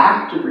pull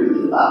back to bring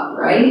you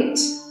upright.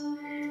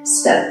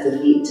 Step the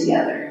feet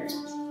together.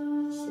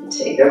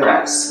 Take a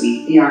breath,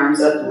 sweep the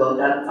arms up, look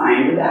up,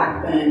 find a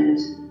back bend.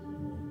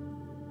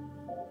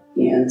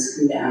 Hands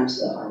come down to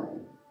the heart.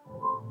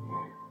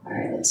 All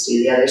right, let's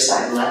do the other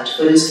side. Left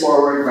foot is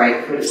forward,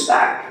 right foot is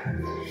back.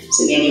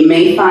 So again, you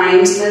may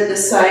find that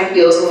this side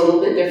feels a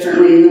little bit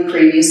differently than the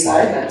previous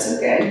side. That's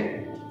okay.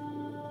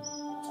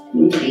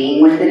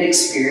 Being with it,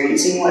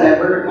 experiencing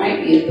whatever it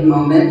might be at the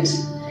moment.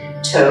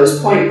 Toes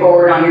point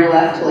forward on your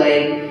left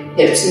leg.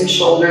 Hips and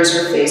shoulders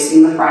are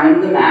facing the front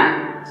of the mat.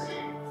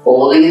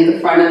 Folding at the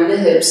front of the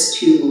hips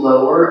to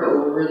lower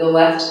over the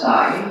left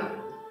thigh.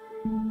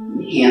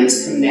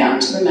 Hands come down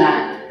to the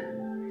mat.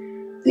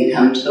 They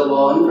come to the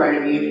wall in front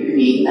of you if you're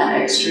needing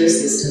that extra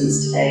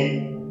assistance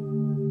today.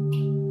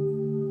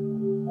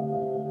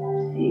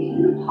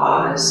 Taking a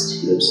pause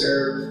to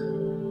observe.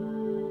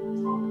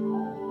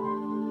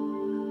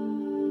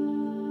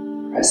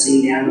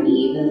 Pressing down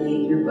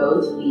evenly through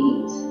both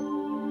feet.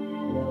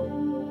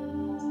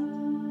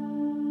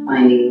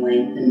 Finding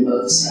length in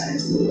both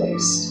sides of the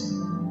waist.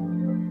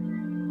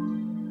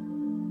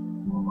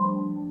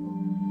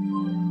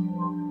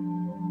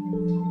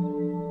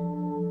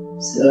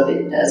 So if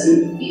it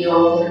doesn't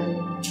feel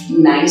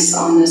nice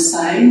on this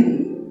side,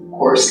 of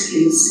course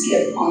you can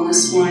skip on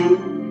this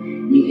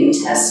one. You can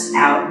test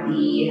out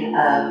the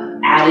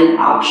added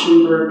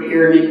option for a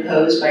pyramid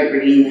pose by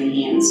bringing the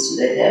hands to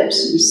the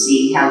hips and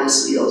see how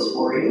this feels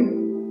for you.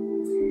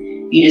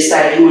 If you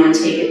decide you want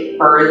to take it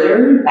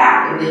further,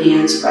 back of the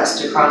hands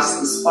rest across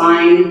the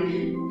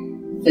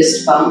spine,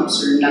 fist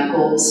bumps or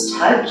knuckles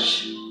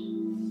touch.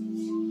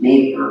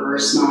 Maybe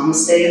reverse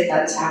namaste if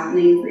that's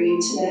happening for you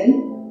today.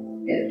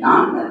 If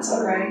not, that's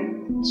all right.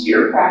 It's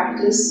your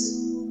practice.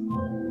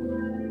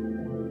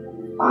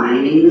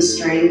 Finding the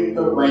strength,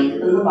 the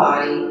length in the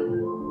body.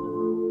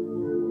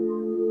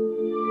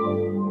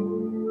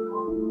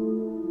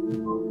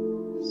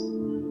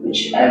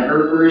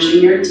 Whichever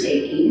version you're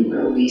taking,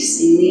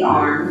 releasing the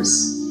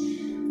arms,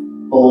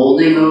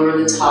 folding over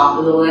the top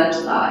of the left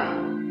thigh.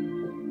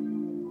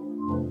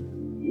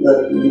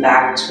 Looking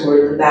back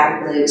toward the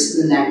back legs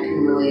so the neck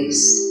can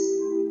release.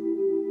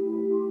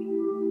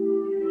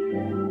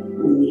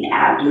 And the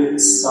abdomen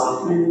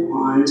soften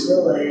onto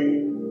the leg.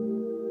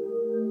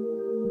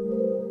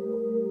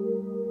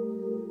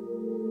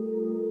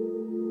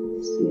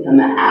 So come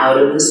out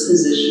of this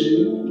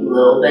position, a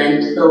little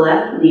bend to the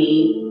left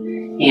knee,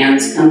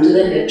 hands come to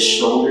the hips,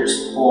 shoulders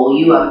pull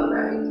you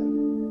upright.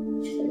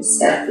 And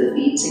step the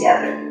feet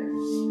together.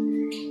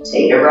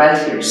 Take a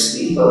breath here,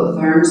 sweep both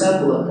arms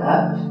up, look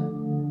up.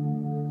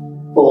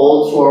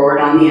 Fold forward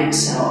on the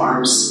exhale,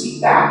 arms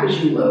sweep back as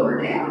you lower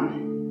down.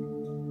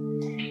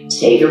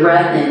 Take a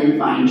breath in,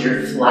 find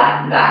your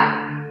flat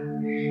back.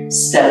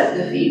 Step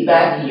the feet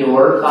back,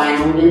 your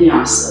final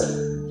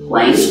vinyasa.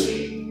 Plank,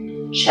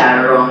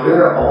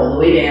 chaturanga all the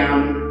way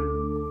down.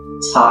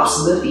 Tops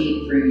of the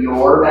feet for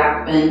your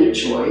back bend of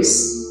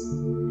choice.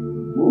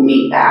 We'll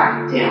meet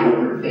back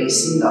downward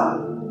facing dog.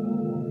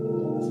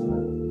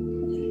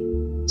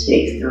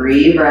 Take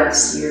 3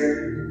 breaths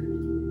here.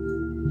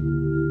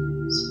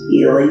 Just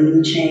feeling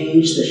the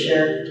change, the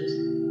shift.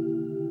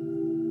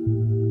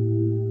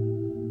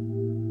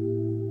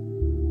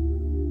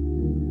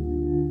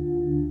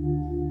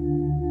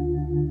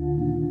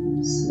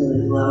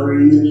 Slowly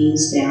lowering the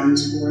knees down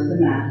toward the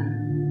mat.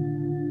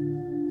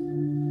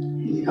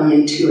 And come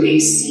into a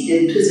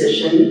seated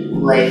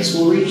position. Legs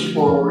will reach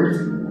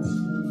forward.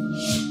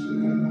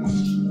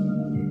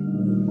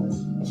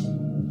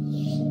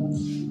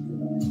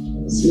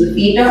 So the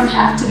feet don't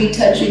have to be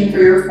touching for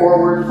your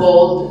forward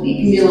fold. The feet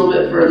can be a little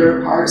bit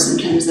further apart.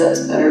 Sometimes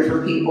that's better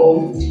for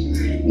people.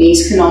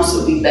 Knees can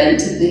also be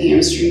bent if the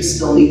hamstring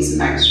still needs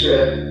some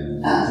extra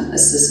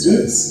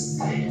assistance.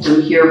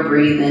 From here,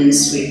 breathe in,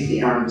 sweep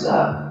the arms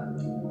up.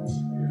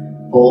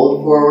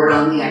 Fold forward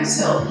on the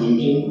exhale,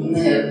 hinging from the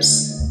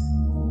hips.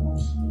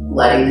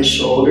 Letting the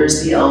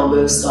shoulders, the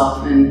elbows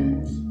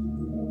soften.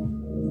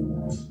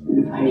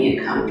 And finding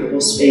a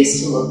comfortable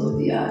space to look with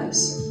the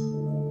eyes.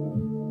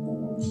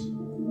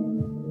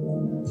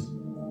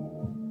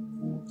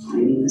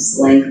 Finding this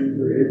length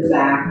through the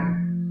back,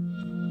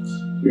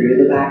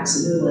 through the backs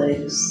of the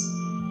legs.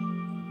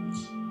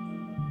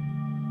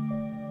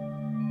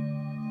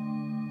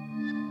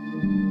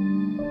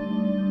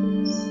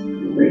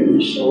 Bring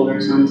the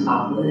shoulders on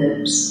top of the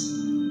hips.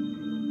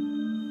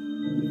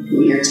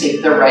 From here,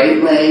 take the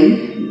right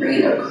leg, bring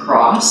it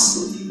across.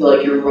 If you feel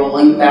like you're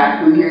rolling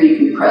back from here, you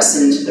can press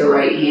into the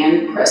right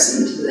hand, press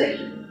into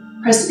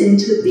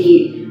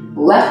the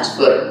left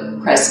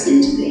foot, press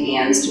into the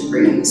hands to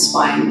bring the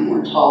spine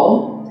more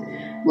tall.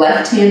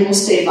 Left hand will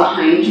stay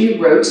behind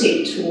you,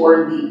 rotate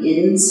toward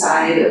the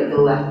inside of the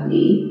left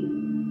knee.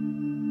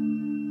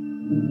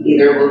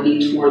 Either looking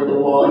toward the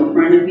wall in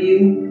front of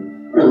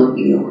you or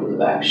looking over the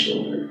back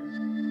shoulder.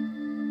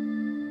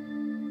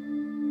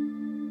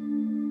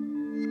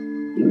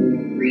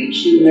 And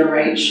reaching the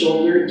right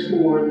shoulder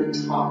toward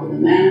the top of the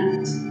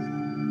mat.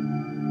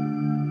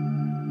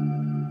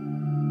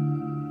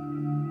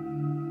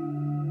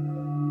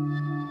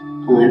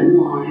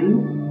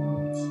 Unwind.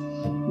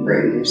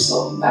 Bring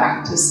yourself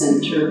back to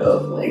center.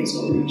 Both legs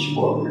will reach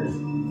forward.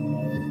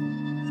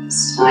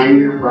 This time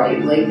your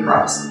right leg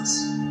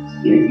crosses.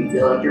 If you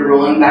feel like you're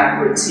rolling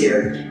backwards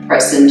here,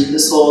 press into the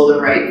sole of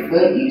the right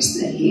foot. Use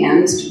the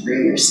hands to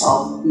bring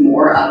yourself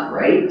more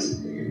upright.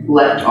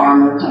 Left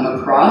arm will come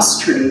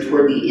across, turning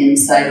toward the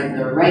inside of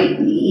the right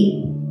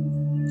knee,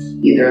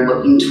 either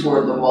looking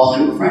toward the wall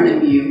in front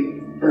of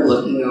you or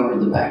looking over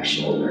the back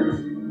shoulder.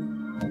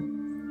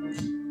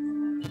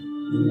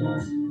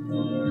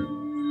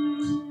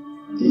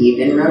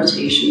 Even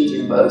rotation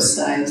through both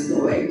sides of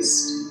the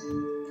waist.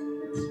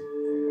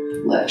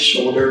 Left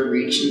shoulder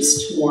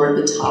reaches toward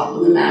the top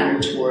of the mat or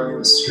toward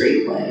the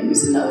straight leg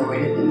is another way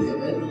to think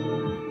of it.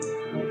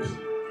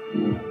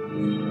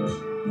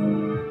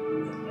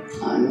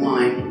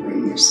 Unwind,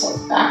 bring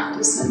yourself back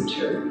to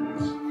center.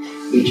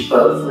 Reach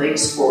both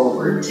legs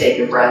forward, take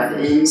a breath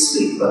in,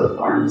 sweep both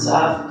arms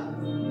up.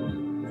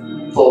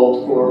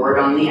 Fold forward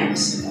on the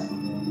exhale.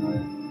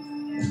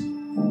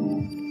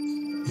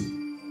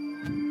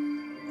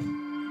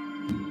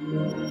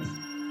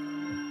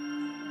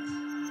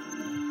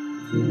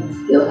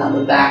 Feel how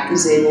the back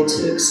is able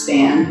to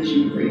expand as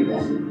you breathe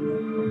in.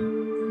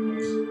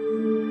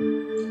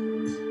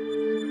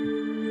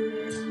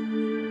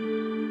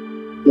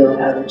 Feel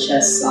how the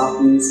chest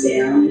softens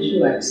down as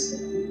you exhale.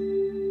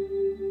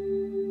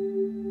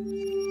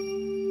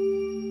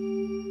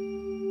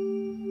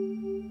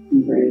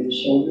 And bring the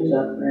shoulders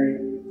upright.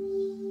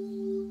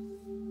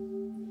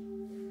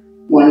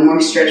 One more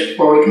stretch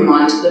before we come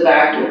onto the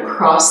back. You'll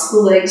cross the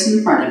legs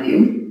in front of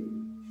you.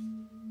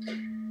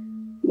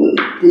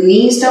 The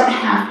knees don't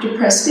have to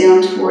press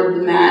down toward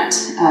the mat.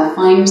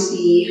 Find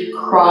the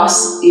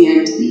cross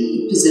and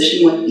the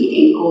position with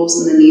the ankles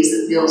and the knees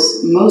that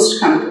feels most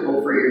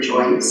comfortable for your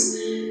joints.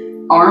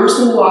 Arms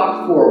will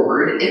walk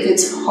forward. If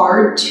it's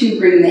hard to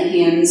bring the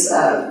hands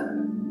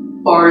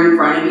far in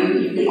front of you,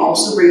 you can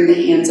also bring the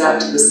hands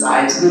out to the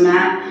sides of the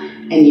mat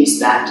and use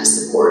that to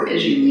support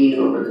as you lean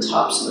over the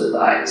tops of the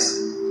thighs.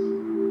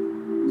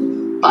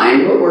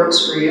 Find what works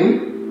for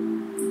you.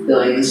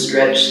 Feeling the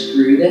stretch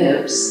through the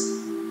hips.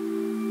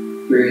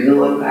 Through the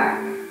low back.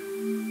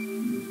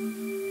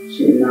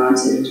 Chin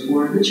nods in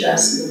toward the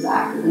chest and the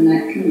back of the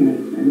neck can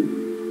lengthen.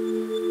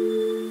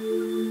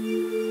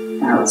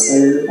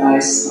 Outside of the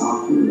thighs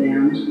soften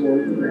down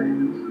toward the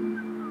ground.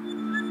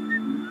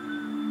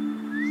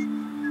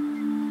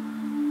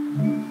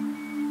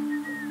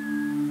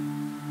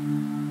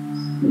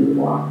 You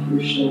walk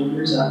your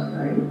shoulders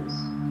upright.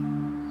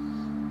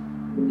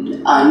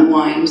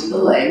 Unwind the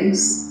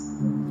legs.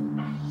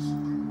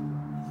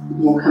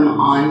 We'll come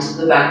on to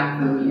the back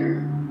from here.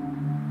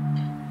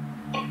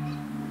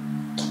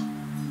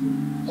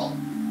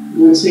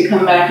 Once we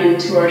come back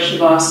into our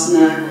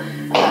Shavasana,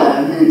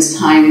 and it's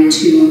time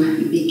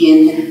to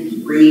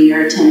begin bringing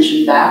your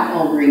attention back,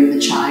 I'll ring the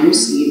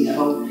chimes so you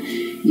know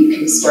you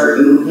can start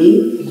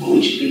moving.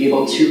 We should be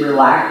able to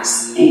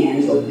relax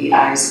and with the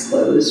eyes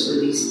closed for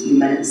these few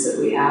minutes that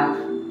we have.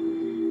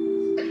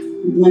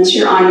 Once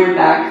you're on your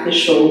back, the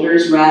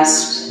shoulders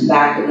rest,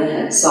 back of the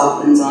head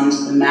softens onto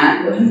the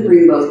mat. Go ahead and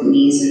bring both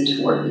knees in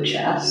toward the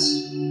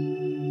chest.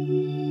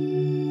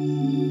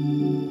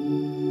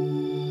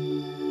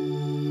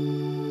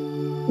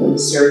 Feel the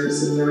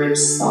surface of the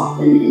ribs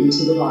soften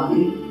into the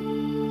body.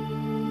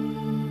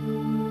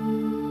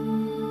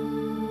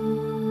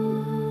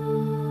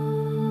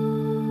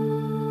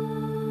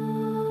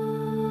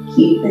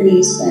 Keep the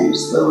knees bent,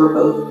 lower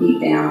both feet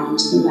down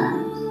onto the mat.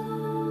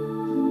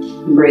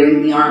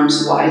 Bring the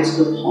arms wide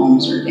so the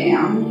palms are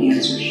down,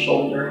 hands are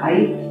shoulder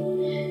height.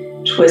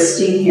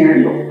 Twisting here,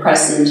 you'll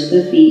press into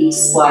the feet,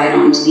 slide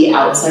onto the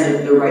outside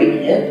of the right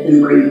hip,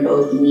 and bring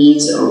both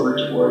knees over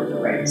toward the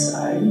right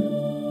side.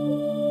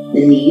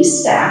 The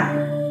knees stack.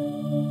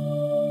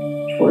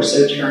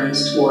 Torso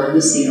turns toward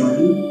the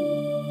ceiling.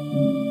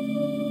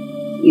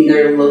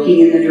 Either looking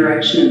in the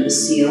direction of the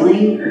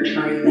ceiling or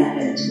turning the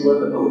head to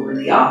look over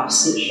the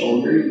opposite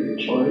shoulder, your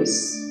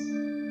choice.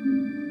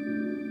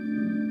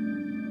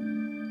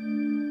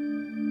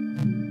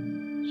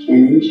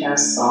 Chin and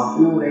chest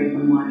soften away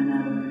from one another.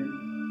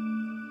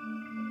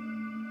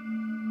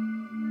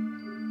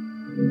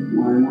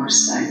 One more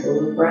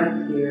cycle of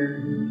breath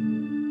here.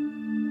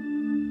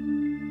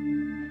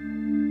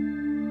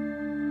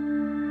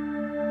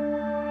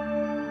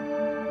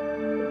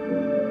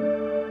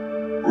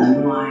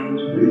 Unwind,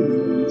 bring the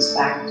knees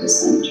back to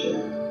center.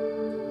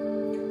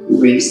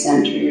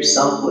 Recenter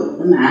yourself with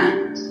the mat.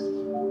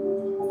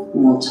 And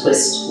we'll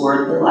twist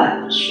toward the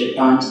left, shift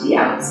onto the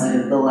outside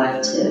of the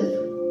left hip.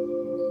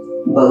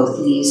 Both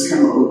knees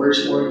come over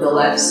toward the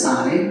left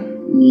side.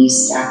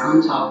 Knees stack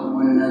on top of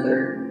one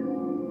another.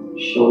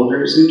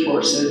 Shoulders and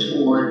torso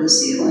toward the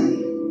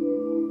ceiling.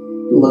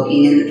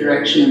 Looking in the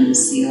direction of the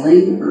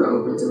ceiling or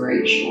over the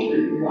right shoulder,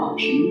 your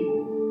option.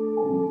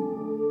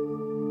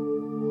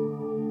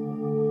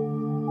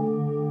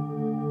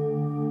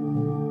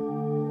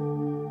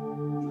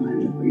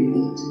 Find the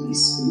breathing to be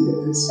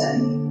smooth and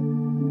steady.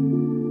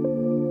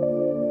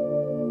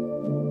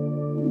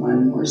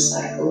 One more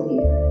cycle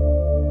here.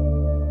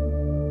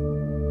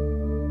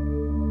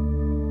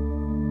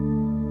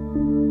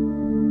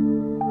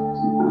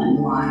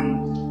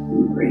 Unwind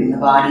and bring the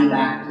body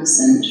back to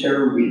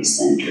center.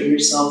 Recenter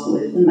yourself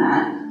with the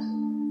mat.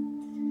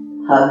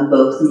 Hug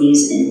both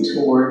knees in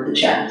toward the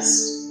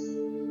chest.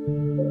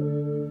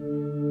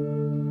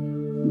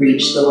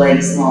 Reach the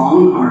legs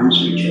long,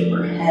 arms reach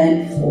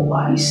overhead, full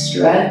body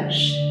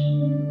stretch.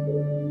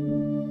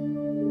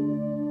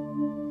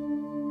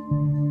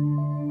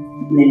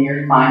 And then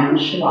your final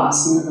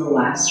Shavasana, the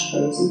last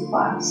frozen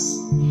class.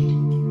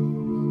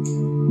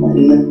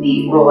 Letting the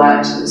feet roll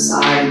out to the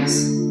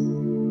sides.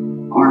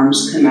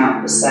 Arms come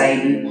out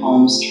beside you,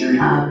 palms turn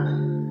up,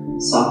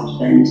 soft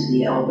bend to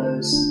the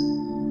elbows.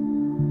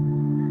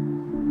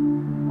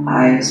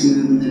 Eyes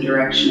move in the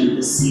direction of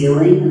the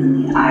ceiling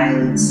and the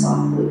eyelids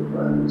softly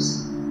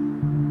close.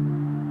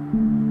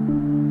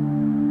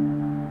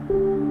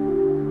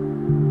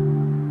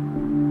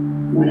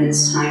 When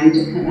it's time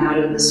to come out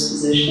of this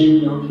position,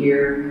 you'll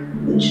hear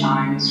the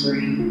chimes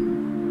ring.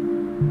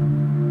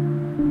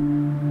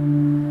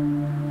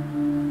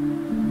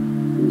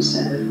 Just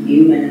have a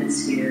few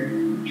minutes here,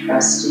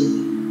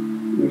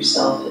 trusting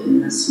yourself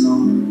in this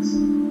moment.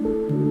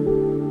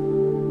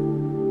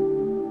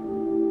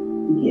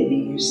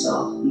 Giving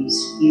yourself these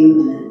few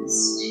minutes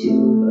to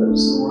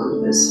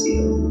absorb this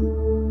feeling.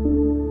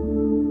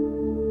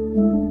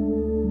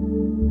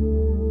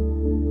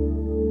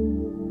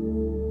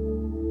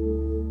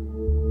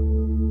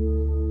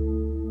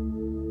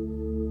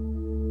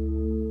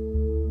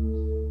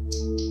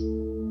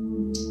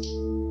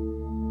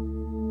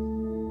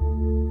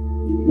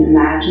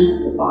 Imagine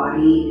that the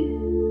body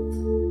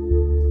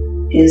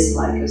is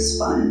like a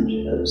sponge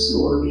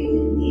absorbing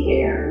in the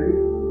air,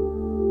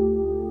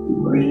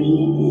 bringing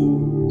it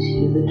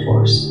into the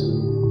torso,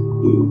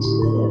 into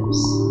the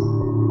hips,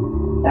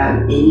 without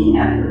any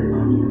effort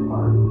on your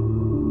part.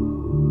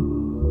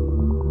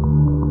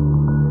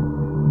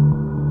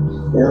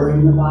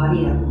 Filling the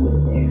body up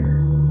with air.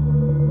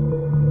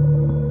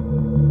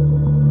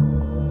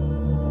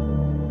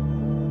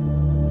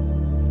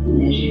 And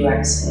as you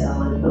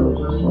exhale, it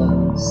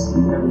overflows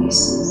and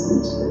releases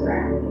into the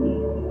ground beneath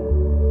you.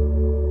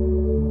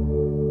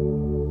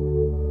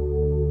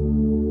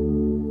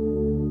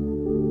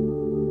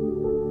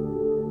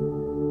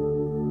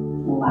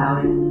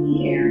 Allowing the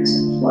air to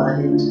flood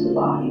into the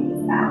body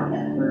without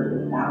effort,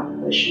 without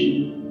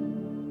pushing.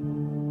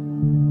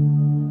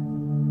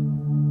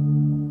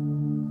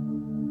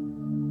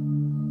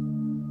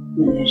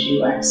 And as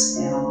you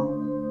exhale,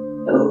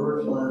 it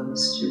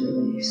overflows to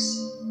release,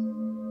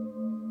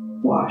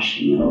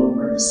 washing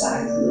over the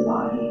sides of the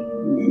body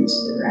and into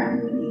the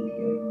ground beneath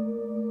you.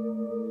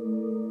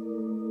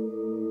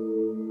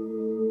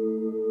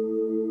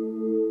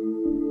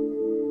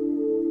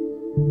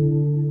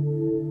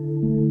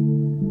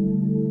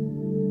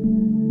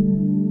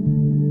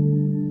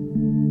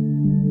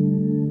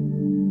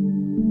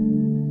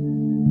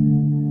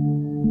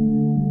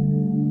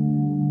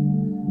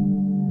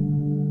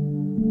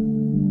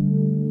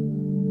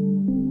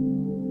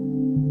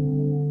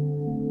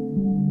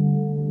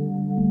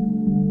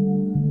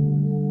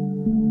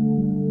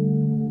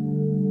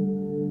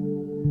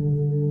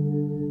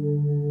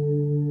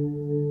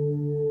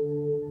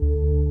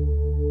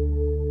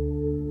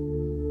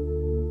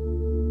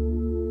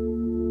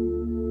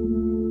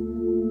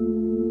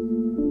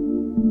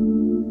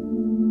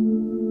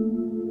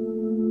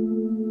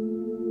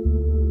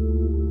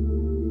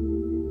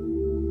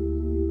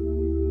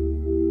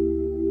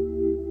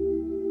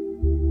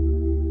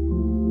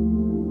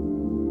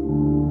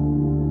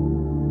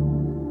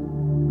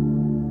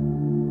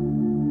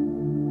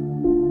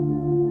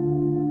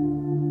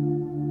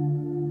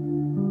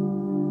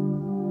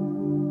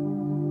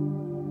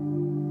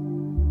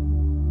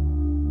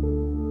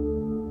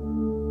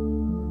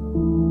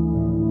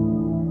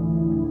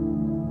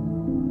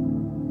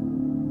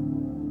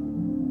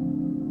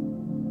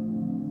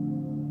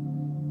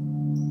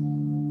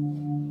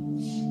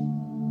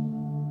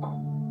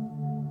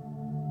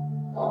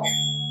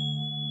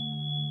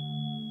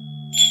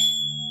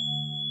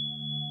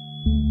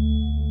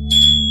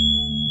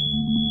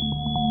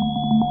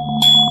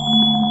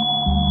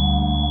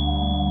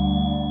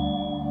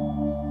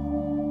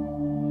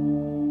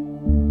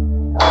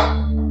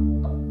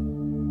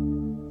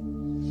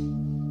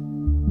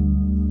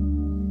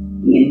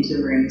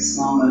 to bring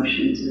small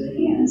motion to the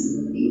hands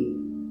and the feet,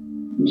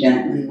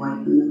 gently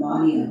wiping the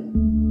body up.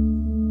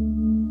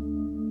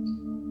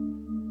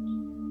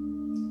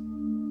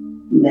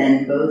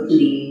 Bend both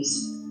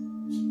knees.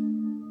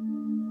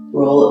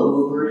 Roll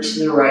over to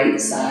the right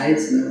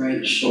sides and the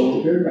right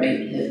shoulder, right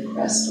hip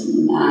rest on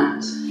the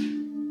mat.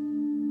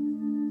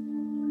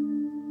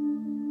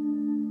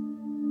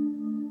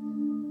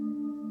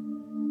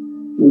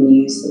 And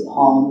use the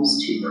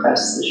palms to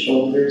press the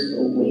shoulders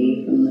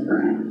away from the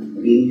ground,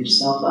 bringing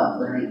yourself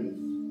upright,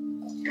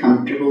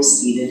 comfortable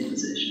seated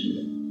position.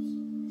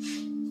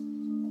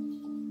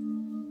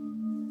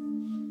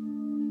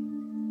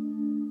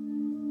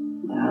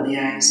 Allow the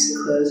eyes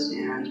to close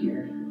down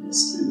here for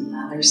just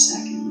another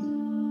second.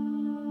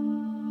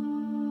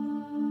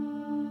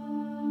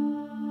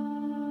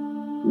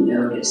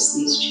 Notice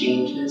these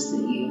changes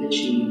that you've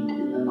achieved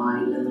in the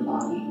mind and the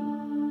body.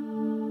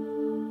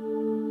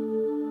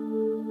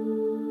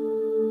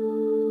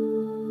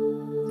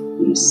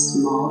 These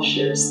small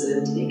shifts that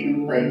have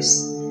taken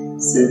place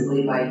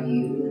simply by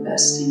you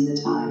investing the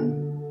time,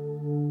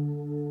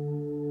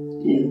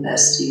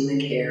 investing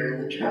the care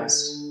and the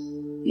trust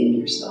in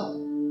yourself.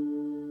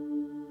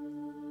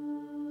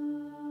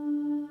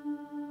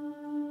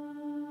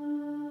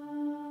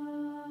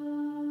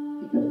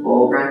 Take a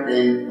full breath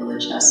in, feel the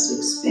chest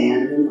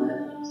expand and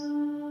lift.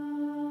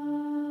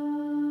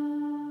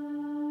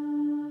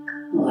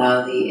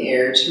 Allow the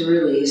air to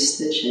release,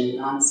 the chin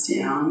nods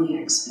down, the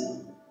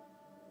exhale.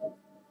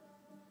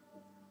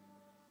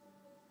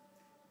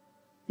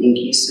 Thank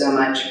you so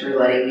much for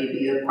letting me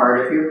be a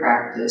part of your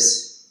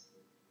practice.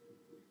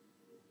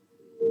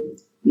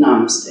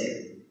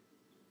 Namaste.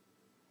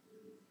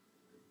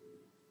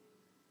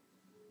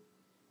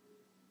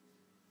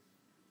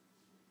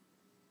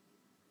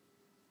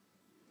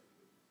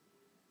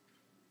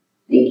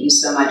 Thank you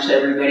so much,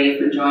 everybody,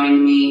 for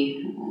joining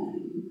me.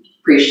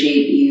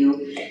 Appreciate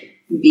you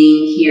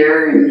being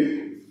here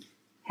and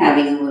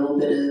having a little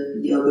bit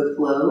of yoga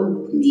flow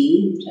with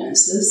me,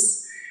 Genesis.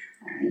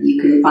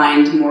 You can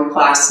find more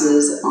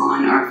classes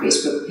on our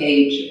Facebook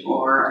page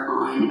or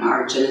on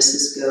our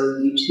Genesis Go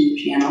YouTube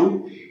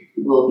channel.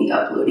 We'll be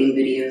uploading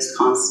videos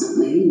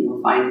constantly, and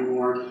you'll find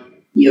more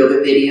yoga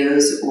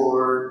videos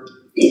or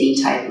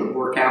any type of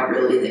workout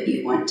really that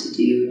you want to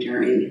do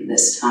during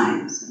this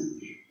time. So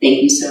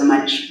thank you so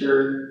much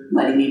for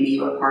letting me be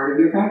a part of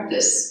your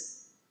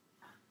practice.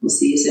 We'll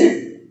see you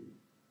soon.